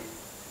වලින්.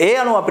 ඒ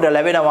අනුව අපිට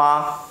ලැබෙනවා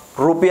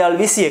රුපියල්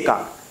 21ක්.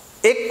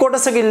 එක්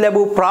කොටසකින්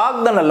ලැබූ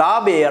ප්‍රාග්ධන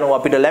ලාභය අනුව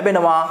අපිට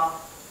ලැබෙනවා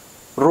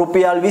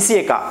රුපියල්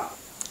 21ක්.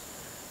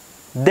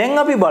 දැන්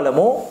අපි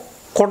බලමු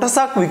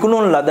කොටසක්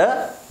විකුණුන ලද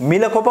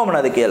මිල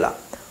කොපමණද කියලා.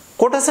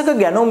 කොටසක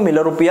ගැනුම් මිල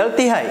රුපියල්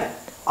 30යි.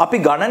 අපි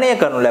ගණනය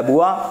කරනු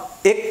ලැබුවා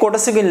එක්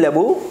කොටසකින්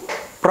ලැබූ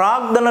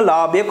ප්‍රාග්ධන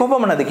ලාභය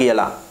කොපමණද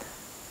කියලා.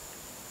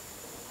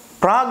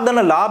 ප්‍රාග්ධන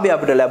ලාභය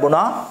අපිට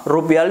ලැබුණා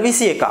රුපියල්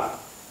 21ක්.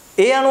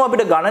 ඒ අනුව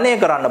අපිට ගණනය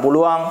කරන්න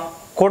පුළුවන්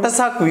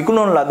කොටසක්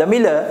විකුණුන ලද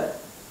මිල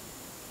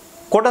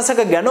කොටසක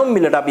ගැනුම්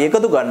මිලට අපි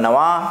එකතු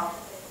ගන්නවා.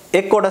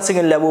 එක්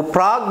කොටසකින් ලැබූ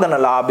ප්‍රාග්ධන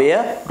ලාභය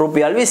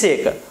රුපියල්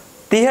 21.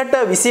 30ට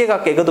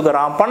 21ක් එකතු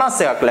කරාම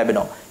 51ක්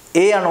ලැබෙනවා.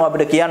 ඒ අනුව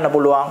අපිට කියන්න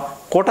පුළුවන්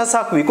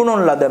කොටසක්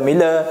විකුණුන ලද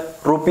මිල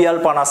රුපියල්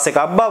 51ක්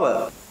බව.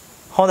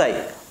 හොඳයි.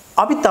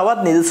 අපි තවත්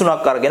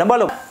නිදසුනක් අරගෙන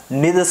බලමු.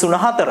 නිදසුන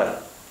 4.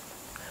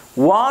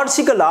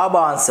 වාර්ෂික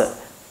ලාභාංශ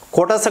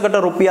කොටසකට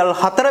රුපියල්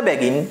 4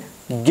 බැගින්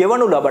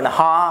ගෙවනු ලබන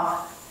හා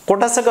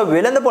කොටසක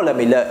වෙළඳපොළ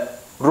මිල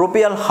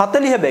රුපියල්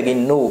 40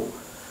 බැගින් වූ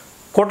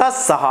කොටස්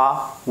සහ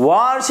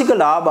වාර්ෂික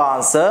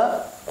ලාභාංශ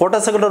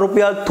කොටසකට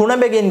රුපියල් 3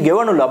 බැගින්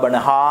ගෙවනු ලබන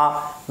හා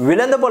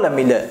වෙළඳපොළ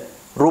මිල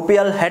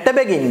රුපියල් 60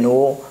 බැගින්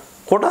වූ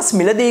කොටස්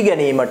මිලදී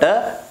ගැනීමට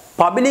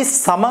පබිලිස්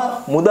සම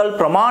මුදල්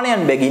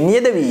ප්‍රමාණයන් බැගින්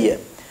යෙදවිය.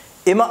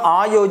 එම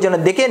ආයෝජන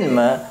දෙකෙන්ම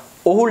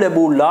ඔහු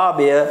ලැබූ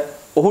ලාභය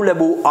ඔහු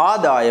ලැබූ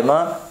ආදායම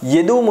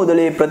යෙදූ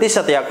මුදලේ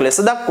ප්‍රතිශතයක් ලෙස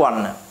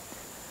දක්වන්න.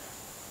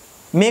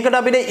 මේකට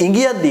අපිට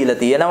ඉඟියක් දීලා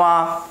තියෙනවා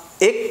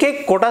එක් එක්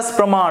කොටස්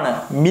ප්‍රමාණ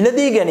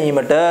මිලදී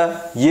ගැනීමට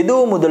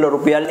යෙදූ මුදල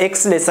රුපියල්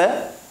x ලෙස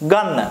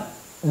ගන්න.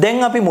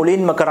 දැන් අපි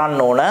මුලින්ම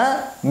කරන්න ඕන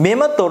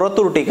මෙම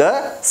තොරතුරු ටික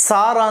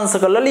සාරාංශ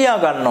කරලා ලියා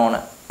ගන්න ඕන.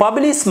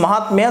 පබ්ලිස්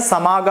මහත්මයා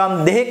සමාගම්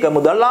දෙකක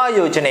මුදල්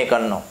ආයෝජනය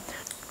කරනවා.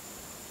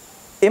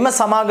 එම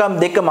සමාගම්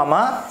දෙක මම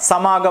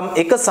සමාගම්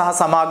 1 සහ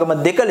සමාගම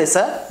 2 ලෙස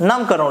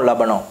නම් කරනු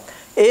ලබනවා.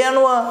 ඒ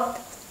අනුව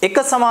එක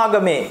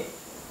සමාගමේ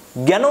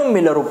ගැනුම්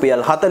මිල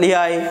රුපියල්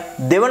 40යි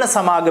දෙවන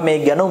සමාගමේ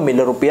ගැනුම්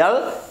මිල රුපියල්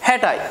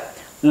 60යි.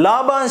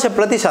 ලාභාංශ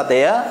ප්‍රතිශතය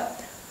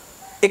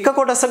එක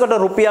කොටසකට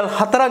රුපියල්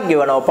 4ක්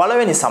ගෙවනවා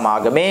පළවෙනි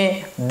සමාගමේ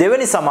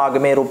දෙවෙනි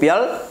සමාගමේ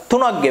රුපියල්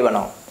 3ක්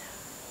ගෙවනවා.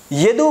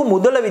 යෙදූ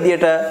මුදල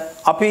විදියට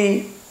අපි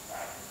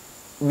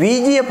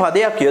වීජීය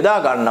පදයක් යොදා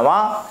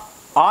ගන්නවා.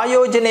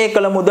 ආයෝජනය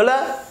කළ මුදල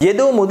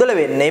යෙදූ මුදල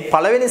වෙන්නේ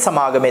පළවෙනි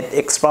සමාගමෙත්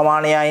x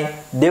ප්‍රමාණයයි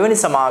දෙවෙනි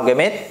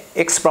සමාගමෙත්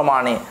x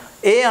ප්‍රමාණය.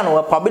 ඒ අනුව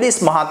පබ්ලිස්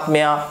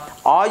මහත්මයා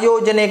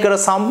ආයෝජනය කර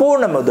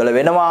සම්පූර්ණ මුදල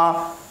වෙනවා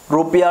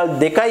රුපියල්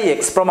 2යි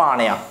x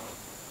ප්‍රමාණයක්.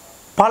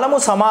 පළමු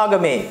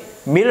සමාගමේ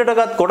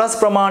මිලටගත් කොටස්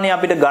ප්‍රමාණය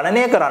අපිට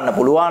ගණනය කරන්න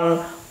පුළුවන්.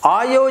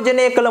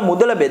 ආයෝජනය කළ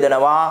මුදල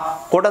බෙදනවා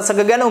කොටසක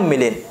ගැනුම්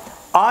මිලෙන්.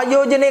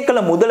 ආයෝජනය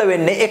කළ මුදල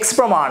වෙන්නේ x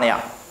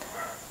ප්‍රමාණයක්.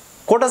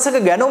 කොටසක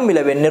ගැනුම් මිල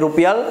වෙන්නේ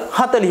රුපියල්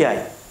 40යි.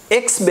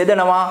 x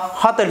බෙදනවා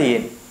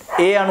 40න්.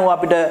 ඒ අනුව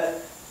අපිට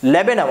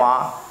ලැබෙනවා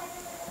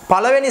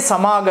පළවෙනි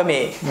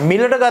සමාගමේ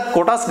මිලටගත්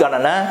කොටස්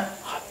ගණන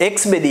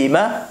x බෙදීම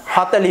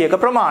 40ක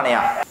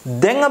ප්‍රමාණයක්.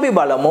 දැන් අපි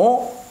බලමු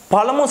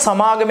පළමු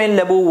සමාගමෙන්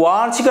ලැබූ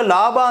වාර්ෂික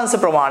ලාභාංශ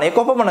ප්‍රමාණය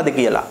කොපමණද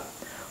කියලා.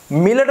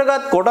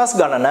 මිලටගත් කොටස්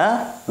ගණන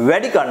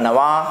වැඩි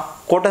කරනවා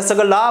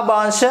කොටසක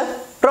ලාභාංශ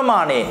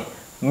ප්‍රමාණයෙන්.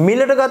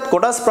 මිලටගත්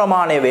කොටස්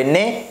ප්‍රමාණය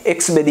වෙන්නේ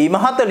x බෙදීම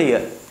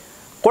 40.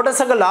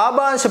 කොටසක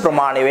ලාභාංශ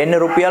ප්‍රමාණය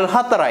වෙන්නේ රුපියල්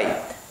 4යි.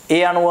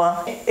 ඒ අනුව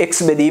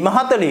x බෙදීම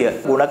 40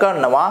 ගුණ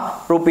කරනවා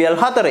රුපියල්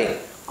 4ෙන්.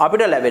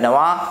 අපිට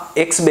ලැබෙනවා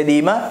x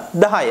බෙදීම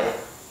 10.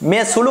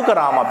 මේ සුළු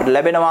කරාම අපිට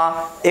ලැබෙනවා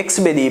x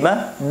බෙදීම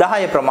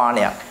 10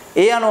 ප්‍රමාණයක්.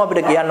 ඒ අනුව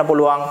අපිට කියන්න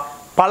පුළුවන්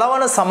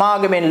පළවන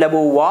සමාගමෙන්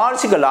ලැබූ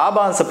වාර්ෂික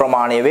ලාභාංශ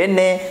ප්‍රමාණය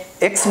වෙන්නේ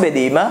x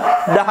බෙදීම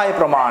 10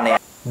 ප්‍රමාණය.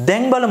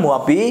 දැන් බලමු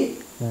අපි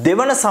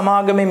දෙවන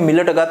සමාගමෙන්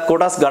මිලටගත්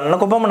කොටස් ගන්න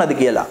කොපමණද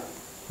කියලා.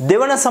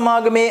 දෙවන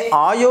සමාගමේ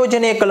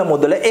ආයෝජනය කළ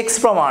මුදල x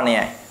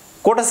ප්‍රමාණයයි.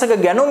 කොටසක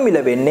ගැනුම් මිල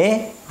වෙන්නේ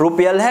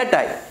රුපියල්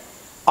 60යි.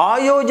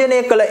 ආයෝජනය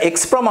කළ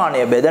x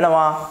ප්‍රමාණය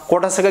බෙදනවා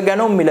කොටසක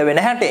ගැනුම් මිල වෙන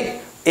හැටෙන්.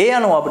 ඒ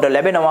අනුව අපිට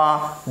ලැබෙනවා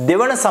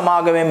දෙවන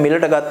සමාගමෙන්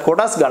මිලටගත්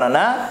කොටස් ගණන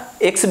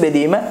x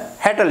බෙදීම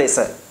 60 ලෙස.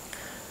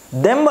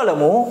 දැන්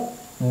බලමු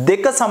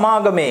දෙක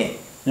සමාගමේ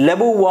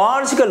ලැබූ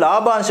වාර්ෂික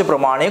ලාභාංශ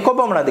ප්‍රමාණය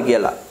කොපමණද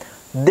කියලා.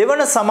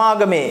 දෙවන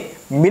සමාගමේ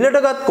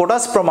මිලටගත්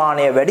කොටස්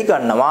ප්‍රමාණය වැඩි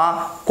කරනවා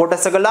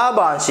කොටසක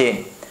ලාභාංශයෙන්.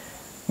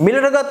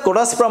 මිලටගත්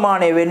කොටස්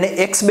ප්‍රමාණය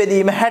වෙන්නේ x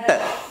බෙදීම 60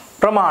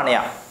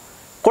 ප්‍රමාණයක්.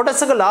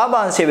 කොටසක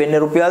ලාභාංශය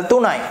වෙන්නේ රුපියල්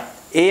 3යි.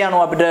 ඒ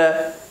අනුව අපිට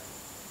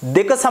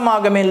දෙක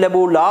සමාගමෙන්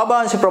ලැබූ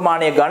ලාභාංශ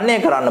ප්‍රමාණය ගණනය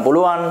කරන්න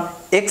පුළුවන්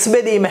x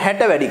බෙදීම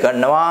 60 වැඩි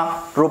කරනවා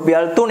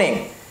රුපියල් 3ෙන්.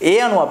 ඒ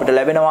අනුව අපිට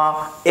ලැබෙනවා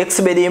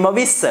x බෙදීම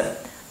 20.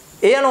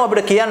 ඒ අනුව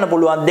අපිට කියන්න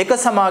පුළුවන් දෙක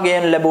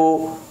සමාගයෙන් ලැබූ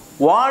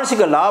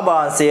වාර්ෂික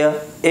ලාභාංශය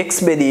x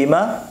බෙදීම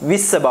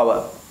 20 බව.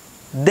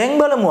 දැන්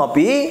බලමු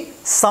අපි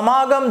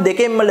සමාගම්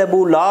දෙකෙන්ම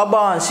ලැබූ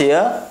ලාභාංශය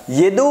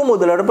යෙදූ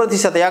මුදලට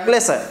ප්‍රතිශතයක්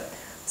ලෙස.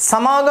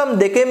 සමාගම්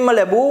දෙකෙන්ම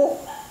ලැබූ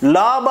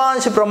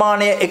ලාභාංශ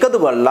ප්‍රමාණය එකතු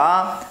කරලා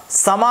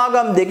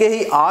සමාගම් දෙකෙහි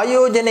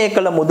ආයෝජනය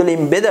කළ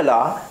මුදලින්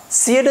බෙදලා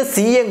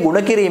 100%ෙන් ගුණ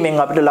කිරීමෙන්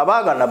අපිට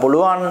ලබා ගන්න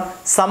පුළුවන්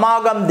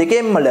සමාගම්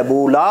දෙකෙන්ම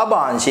ලැබූ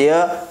ලාභාංශය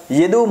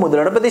යෙදූ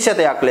මුදලට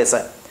ප්‍රතිශතයක් ලෙස.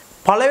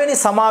 පළවෙනි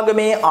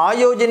සමාගමේ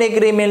ආයෝජනය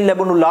කිරීමෙන්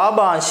ලැබුණු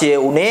ලාභාංශය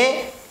උනේ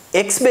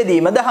x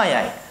බෙදීම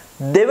 10යි.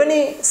 දෙවෙනි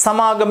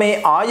සමාගමේ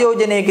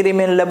ආයෝජනය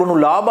කිරීමෙන් ලැබුණු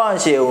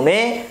ලාභාංශය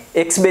උනේ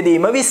x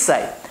බෙදීම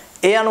 20යි.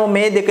 ඒ අනුව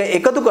මේ දෙක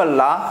එකතු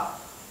කරලා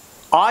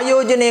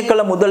ආයෝජනය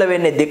කළ මුදල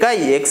වෙන්නේ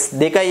 2x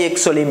 2x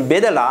වලින්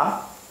බෙදලා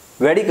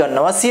වැඩි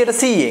කරනවා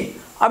 100%ෙන්.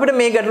 අපිට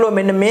මේ ගැටලුව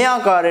මෙන්න මේ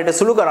ආකාරයට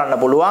සුළු කරන්න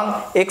පුළුවන්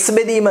x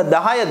බෙදීම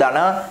 10 ධන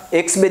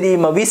x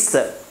බෙදීම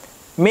 20.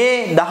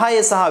 මේ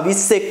 10 සහ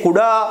 20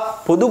 කුඩා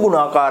පොදු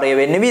ගුණාකාරය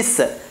වෙන්නේ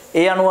 20.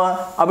 ඒ අනුව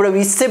අපිට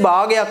 20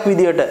 භාගයක්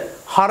විදියට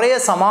හරය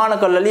සමාන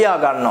කරලා ලියා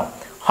ගන්නවා.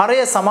 හරය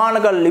සමාන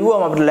කරලා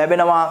ලිව්වම අපිට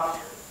ලැබෙනවා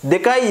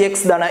 2x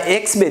ධන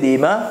x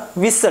බෙදීම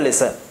 20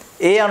 ලෙස.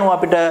 ඒ අනුව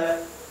අපිට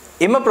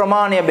එම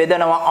ප්‍රමාණය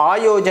බෙදනවා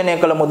ආයෝජනය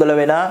කළ මුදල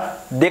වෙන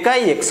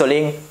 2x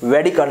වලින්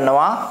වැඩි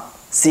කරනවා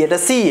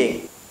 100%ෙන්.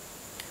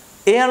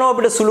 ඒ අනුව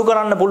අපිට සුළු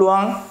කරන්න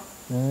පුළුවන්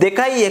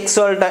 2x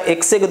වලට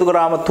x එකතු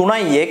කරාම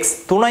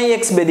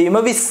 3x බෙදීම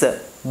 20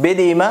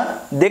 බෙදීම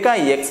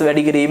 2x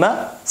වැඩි කිරීම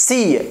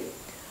 100.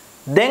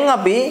 දැන්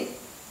අපි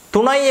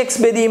 3x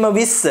බෙදීම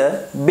 20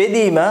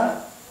 බෙදීම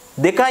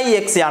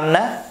 2x යන්න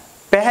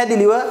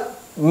පැහැදිලිව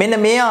මෙන්න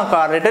මේ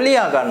ආකාරයට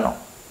ලියා ගන්නවා.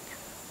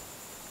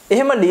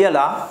 එහෙම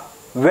ලියලා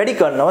වැඩි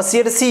කරනවා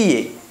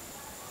 100%.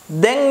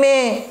 දැන්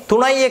මේ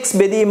 3x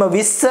බෙදීම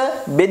 20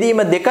 බෙදීම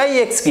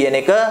 2x කියන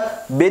එක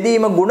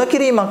බෙදීම ගුණ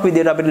කිරීමක්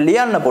විදිහට අපිට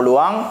ලියන්න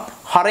පුළුවන්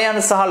හරයන්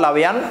සහ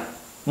ලවයන්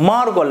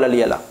මාරු කරලා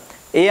ලියලා.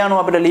 ඒ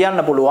අනුව අපිට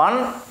ලියන්න පුළුවන්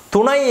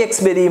 3x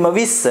බෙදීම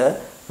 20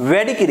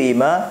 වැඩි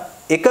කිරීම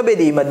 1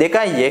 බෙදීම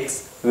 2x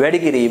වැඩි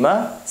කිරීම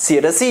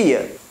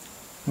 100%.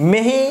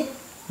 මෙහි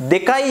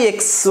 2x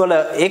වල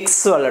x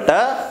වලට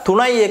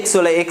 3x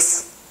වල x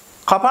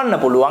කපන්න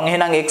පුළුවන්.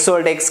 එහෙනම් x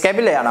වලට x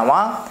කැපිලා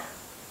යනවා.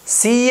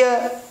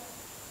 100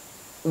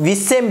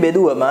 20ෙන්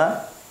බෙදුවම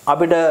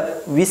අපිට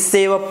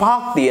 20ව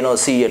 5ක් තියෙනවා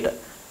 100ට.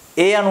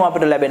 ඒ අනුව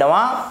අපිට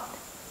ලැබෙනවා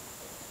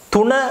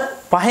 3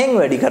 5න්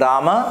වැඩි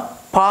කරාම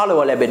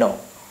 15 ලැබෙනවා.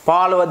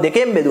 15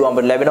 2ෙන් බෙදුවම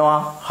අපිට ලැබෙනවා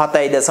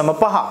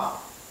 7.5.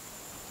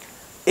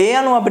 ඒ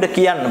අනුව අපිට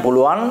කියන්න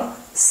පුළුවන්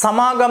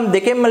සමාගම්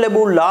දෙකෙන්ම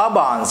ලැබූ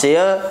ලාභාංශය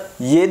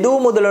යෙදූ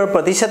මුදල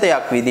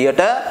ප්‍රතිශතයක්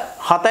විදියට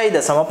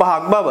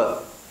 7.5ක් බව.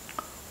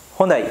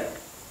 හොඳයි.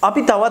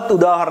 අපි තවත්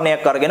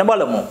උදාහරණයක් අරගෙන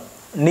බලමු.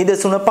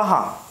 නිදසුන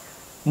 5.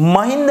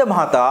 මහින්ද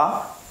මහතා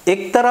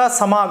එක්තරා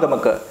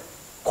සමාගමක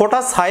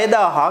කොටස්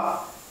 6000ක්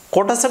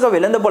කොටසක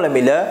වෙළඳපොළ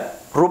මිල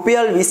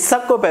රුපියල්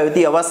 20ක්ව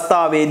පැවති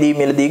අවස්ථාවේදී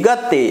මිලදී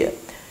ගත්තේය.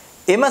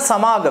 එම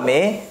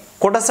සමාගමේ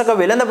කොටසක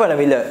වෙළඳපොළ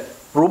මිල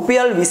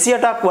රුපියල්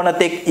 28ක් වන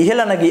තෙක්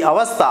ඉහළ නැගී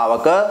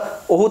අවස්ථාවක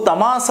ඔහු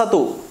තමා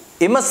සතු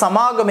එම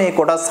සමාගමේ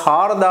කොටස්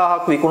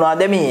 4000ක් විකුණා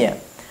දැමීය.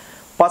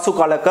 පසු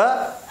කලක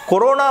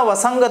කොරෝනා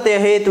වසංගතය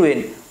හේතුවෙන්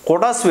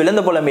කොටස්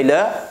වෙළඳපොළ මිල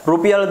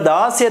රුපියල්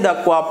 16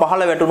 දක්වා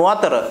පහළ වැටුණු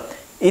අතර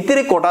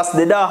ඉතිරි කොටස්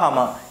 2000ම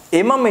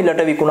එම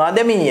මිලට විකුණා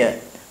දැමීය.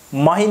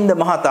 මහින්ද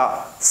මහතා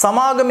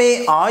සමාගමේ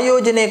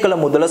ආයෝජනය කළ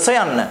මුදල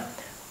සොයන්න.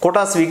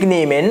 කොටස්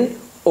විකිණීමෙන්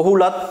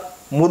ඔහුලත්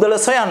මුදල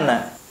සොයන්න.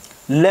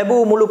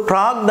 ලැබූ මුළු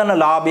ප්‍රාග්ධන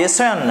ලාභය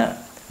සොයන්න.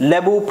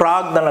 ලැබූ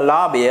ප්‍රාග්ධන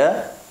ලාභය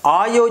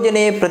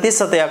ආයෝජනයේ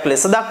ප්‍රතිශතයක්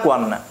ලෙස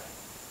දක්වන්න.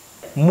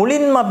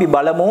 මුලින්ම අපි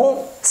බලමු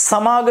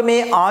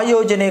සමාගමේ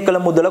ආයෝජනය කළ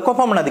මුදල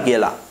කොපමණද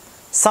කියලා.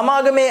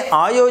 සමාගමේ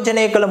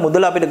ආයෝජනය කළ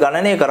මුදල අපිට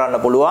ගණනය කරන්න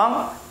පුළුවන්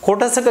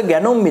කොටසක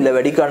ගැනුම් මිල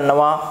වැඩි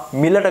කරනවා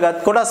මිලටගත්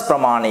කොටස්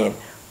ප්‍රමාණයෙන්.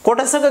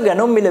 කොටසක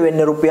ගැනුම් මිල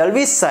වෙන්නේ රුපියල්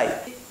 20යි.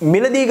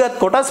 මිලදීගත්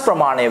කොටස්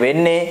ප්‍රමාණය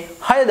වෙන්නේ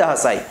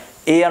 6000යි.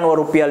 ඒ අනුව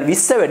රුපියල්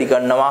 20 වැඩි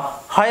කරනවා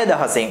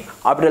 6000ෙන්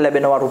අපිට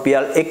ලැබෙනවා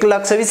රුපියල්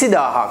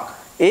 1,20,000ක්.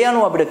 ඒ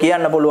අනුව අපිට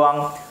කියන්න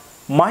පුළුවන්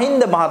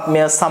මහින්ද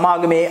මහත්මයා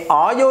සමාගමේ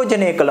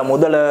ආයෝජනය කළ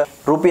මුදල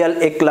රුපියල්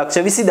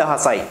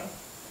 1,20,000යි.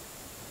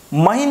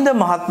 මහින්ද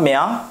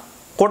මහත්මයා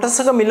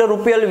කොටසක මිල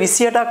රුපියල්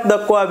 28ක්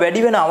දක්වා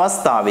වැඩි වෙන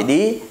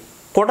අවස්ථාවේදී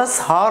කොටස්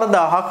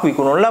 4000ක්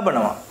විකුණනු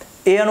ලබනවා.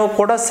 ඒ අනුව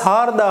කොටස්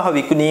 4000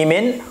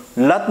 විකුණීමෙන්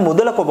ලත්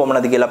මුදල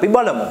කොපමණද කියලා අපි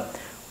බලමු.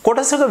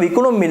 කොටසක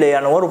විකුණුම් මිල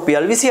යනුව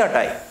රුපියල්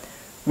 28යි.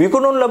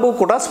 විකුණුම් ලැබූ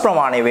කොටස්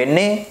ප්‍රමාණය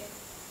වෙන්නේ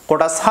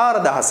කොටස්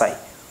 4000යි.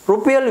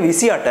 රුපියල්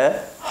 28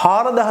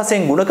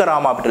 4000ෙන් ගුණ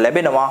කරාම අපිට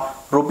ලැබෙනවා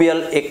රුපියල්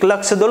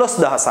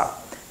 112000ක්.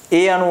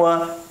 ඒ අනුව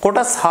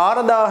කොටස්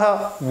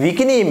 4000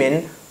 විකිණීමෙන්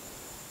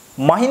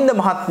මහින්ද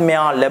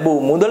මහත්මයා ලැබූ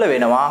මුදල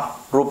වෙනවා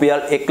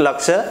රුපියල්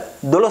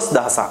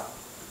 112000ක්.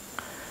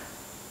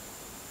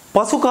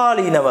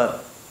 පසුකාලීනව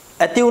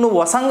ඇති වුණු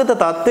වසංගත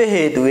තත්ත්වයේ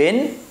හේතුවෙන්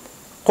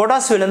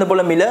කොටස්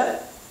වෙළඳපොළ මිල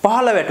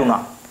පහළ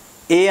වැටුණා.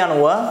 ඒ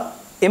අනුව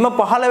එම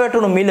පහළ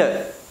වැටුණු මිල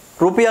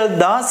රුපියල්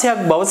 16ක්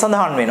බව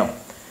සඳහන් වෙනවා.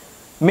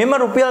 මෙම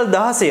රුපියල්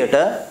 16ට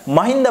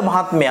මහින්ද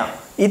මහත්මයා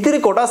ඉතිරි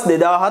කොටස්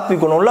 2000ත්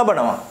විකුණනු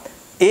ලබනවා.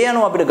 ඒ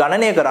අනුව අපිට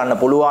ගණනය කරන්න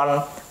පුළුවන්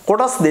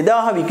කොටස්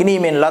 2000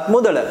 විකිණීමෙන් ලත්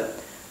මුදල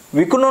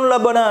විකුණනු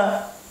ලබන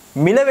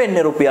මිල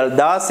වෙන්නේ රුපියල්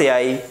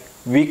 16යි.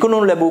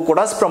 විකුණනු ලැබූ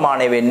කොටස්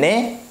ප්‍රමාණය වෙන්නේ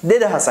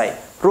 2000යි.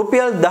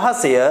 රුපියල්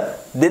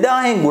 16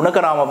 2000ෙන් ගුණ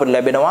කරාම අපිට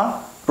ලැබෙනවා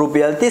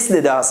රුපියල්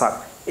 32000ක්.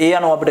 ඒ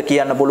අනුව අපිට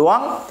කියන්න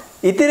පුළුවන්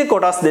ඉතිරි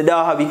කොටස්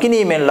 2000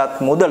 විකිණීමෙන් ලත්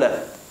මුදල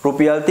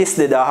රුපියල්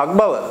 32000ක්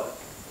බව.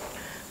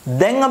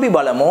 දැන් අපි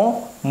බලමු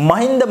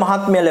මහින්ද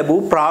මහත්මයා ලැබූ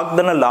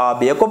ප්‍රාග්ධන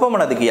ලාභය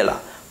කොපමණද කියලා.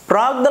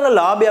 ප්‍රාග්ධන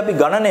ලාභය අපි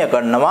ගණනය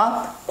කරනවා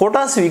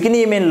කොටස්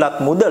විකිණීමෙන් ලත්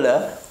මුදල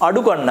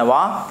අඩු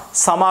කරනවා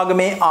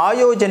සමාගමේ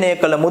ආයෝජනය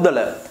කළ මුදල.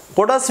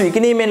 කොටස්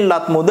විකිණීමෙන්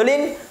ලත්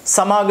මුදලින්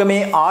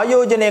සමාගමේ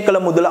ආයෝජනය කළ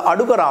මුදල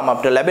අඩු කරාම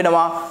අපිට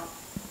ලැබෙනවා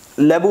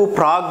ලැබූ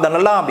ප්‍රාග්ධන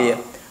ලාභය.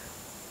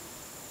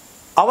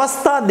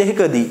 අවස්ථා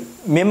දෙකකදී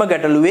මෙම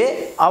ගැටලුවේ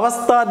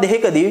අවස්ථා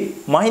දෙකකදී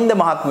මහින්ද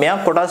මහත්මයා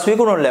කොටස්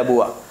විකුණනු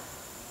ලැබුවා.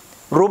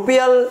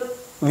 රුපියල්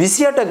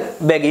 28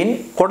 බැගින්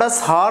කොටස්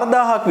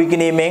 4000ක්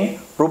විකිණීමෙන්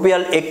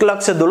රුපියල්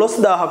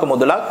 112000ක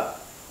මුදලක්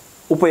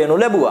උපයනු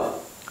ලැබුවා.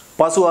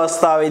 පසු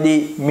අවස්ථාවේදී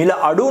මිල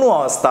අඩු වුණු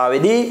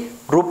අවස්ථාවේදී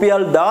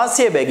රුපියල්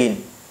 16 බැගින්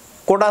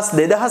කොටස්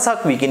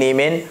 2000ක්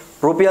විකිණීමෙන්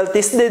රුපියල්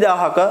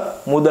 32000ක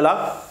මුදලක්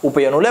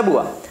උපයනු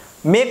ලැබුවා.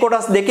 මේ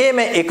කොටස් දෙකේම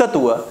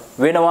එකතුව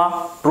වෙනවා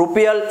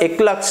රුපියල්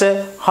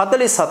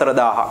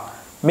 144000ක්.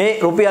 මේ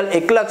රුපියල්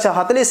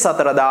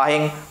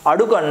 144000න්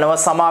අඩු කරනව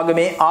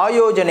සමාගමේ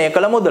ආයෝජනය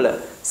කළ මුදල.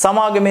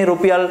 සමාගමේ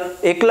රුපියල්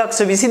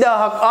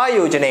 120000ක්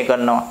ආයෝජනය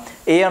කරනවා.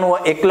 ඒ අනුව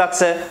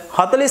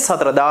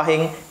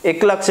 144000න්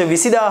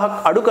 120000ක්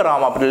අඩු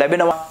කරාම අපිට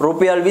ලැබෙනවා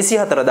රුපියල්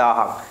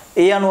 24000ක්.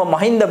 ඒ අනුව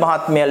මහින්ද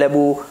මහත්මයා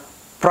ලැබූ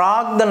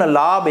ප්‍රාග්ධන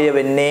ලාභය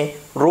වෙන්නේ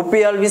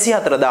රුපියල්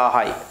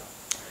 24000යි.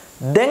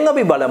 දැන්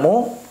අපි බලමු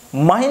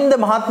මහින්ද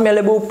මහත්මයා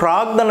ලැබූ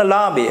ප්‍රාග්ධන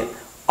ලාභය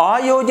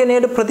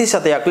ආයෝජනයේ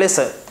ප්‍රතිශතයක් ලෙස.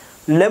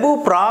 ලැබූ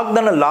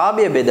ප්‍රාග්ධන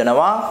ලාභය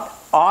බෙදනවා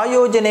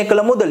ආයෝජනය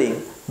කළ මුදලින්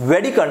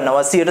වැඩි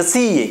කරනවා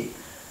 100%.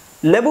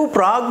 ලැබූ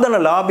ප්‍රාග්ධන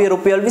ලාභය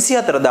රුපියල්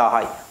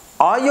 24000යි.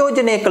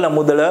 ආයෝජනය කළ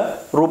මුදල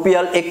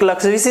රුපියල්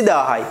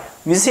 120000යි.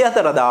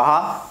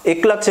 24000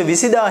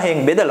 120000න්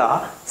බෙදලා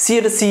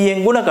 100%න්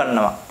ගුණ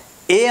කරනවා.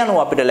 ඒ අනුව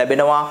අපිට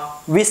ලැබෙනවා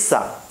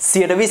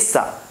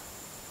 20ක්.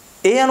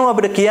 ඒ අනුව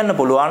අපිට කියන්න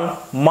පුළුවන්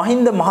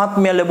මහින්ද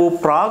මහත්මයා ලැබූ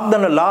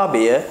ප්‍රාග්ධන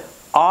ලාභය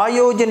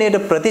ආයෝජනයේ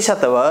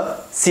ප්‍රතිශතව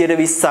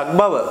 20ක්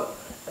බව.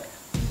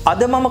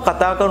 අද මම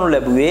කතා කරනු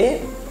ලැබුවේ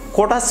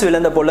කොටස්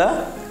වෙළඳපොළ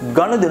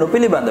ගනුදෙනු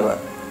පිළිබඳව.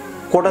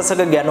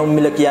 කොටසක ගැනුම්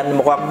මිල කියන්නේ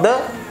මොකක්ද?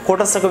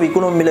 කොටසක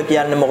විකුණුම් මිල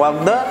කියන්නේ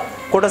මොකක්ද?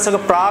 කොටසක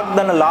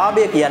ප්‍රාග්ධන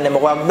ලාභය කියන්නේ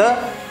මොකක්ද?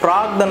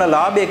 ප්‍රාග්ධන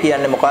ලාභය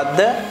කියන්නේ මොකක්ද?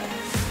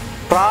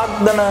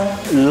 ප්‍රාග්ධන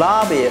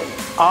ලාභය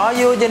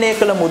ආයෝජනය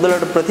කළ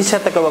මුදලට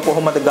ප්‍රතිශතකව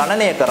කොහොමද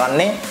ගණනය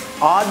කරන්නේ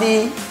ආදී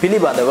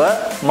පිළිබඳව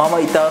මම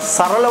ඉතා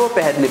සරලව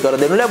පැහැදිලි කර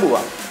දෙනු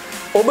ලැබුවා.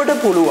 ඔබට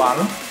පුළුවන්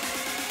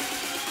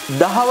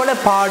 10 වන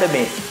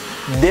පාඩමේ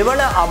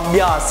දෙවන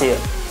අභ්‍යාසය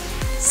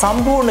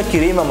සම්පූර්ණ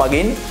කිරීම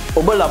මගින්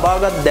ඔබ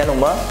ලබාගත්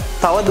දැනුම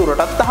තව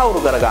දුරටත් තහවුරු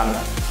කරගන්න.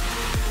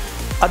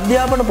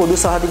 අධ්‍යාපන පොදු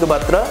සහතික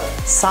පත්‍ර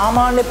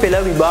සාමාන්‍ය පෙළ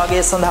විභාගය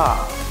සඳහා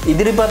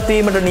ඉදිරිපත්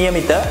වීමට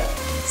නියමිත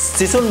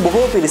සිසුන්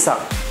බොහෝ පිරිසක්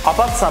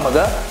අපත් සමග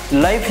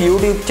live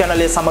YouTube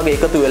channel සමග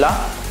එකතු වෙලා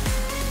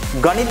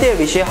ගණිතය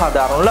විෂය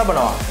හදාරනු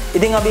ලබනවා.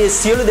 ඉතින් අපි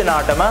සියලු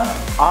දෙනාටම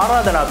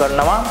ආරාධනා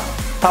කරනවා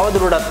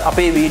තවදුරටත්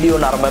අපේ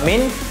වීඩියෝ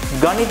නරඹමින්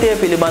ගණිතය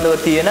පිළිබඳව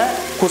තියෙන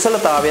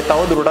කුසලතාවය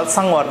තවදුරටත්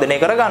සංවර්ධනය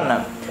කරගන්න.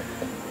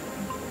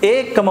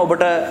 ඒකම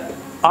ඔබට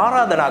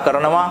ආරාධනා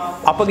කරනවා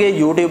අපගේ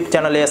YouTube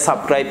channel එක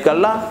subscribe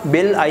කරලා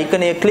bell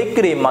icon එක click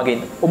කිරීම මගින්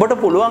ඔබට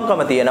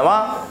පුළුවන්කම තියෙනවා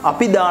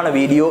අපි දාන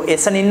වීඩියෝ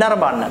එසනින්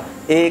නරඹන්න.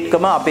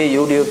 ඒකම අපේ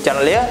YouTube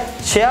channel එක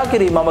share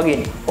කිරීම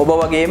මගින් ඔබ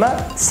වගේම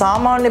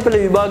සාමාන්‍ය පෙළ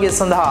විභාගය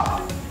සඳහා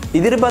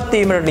ඉදිරිපත්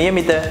වීමට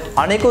නියමිත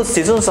අනෙකුත්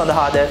සිසුන්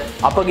සඳහාද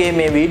අපගේ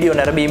මේ වීඩියෝ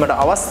නැරඹීමට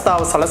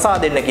අවස්ථාව සලසා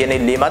දෙන්න කියන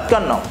ඉල්ලීමත්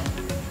කරනවා.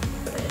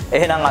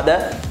 එහෙනම් අද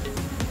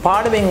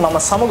පාඩමෙන් මම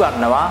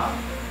සමුගන්නවා.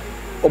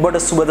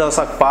 ඔබට සුබ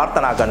දවසක්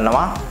ප්‍රාර්ථනා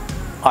කරනවා.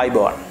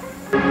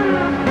 ආයුබෝවන්.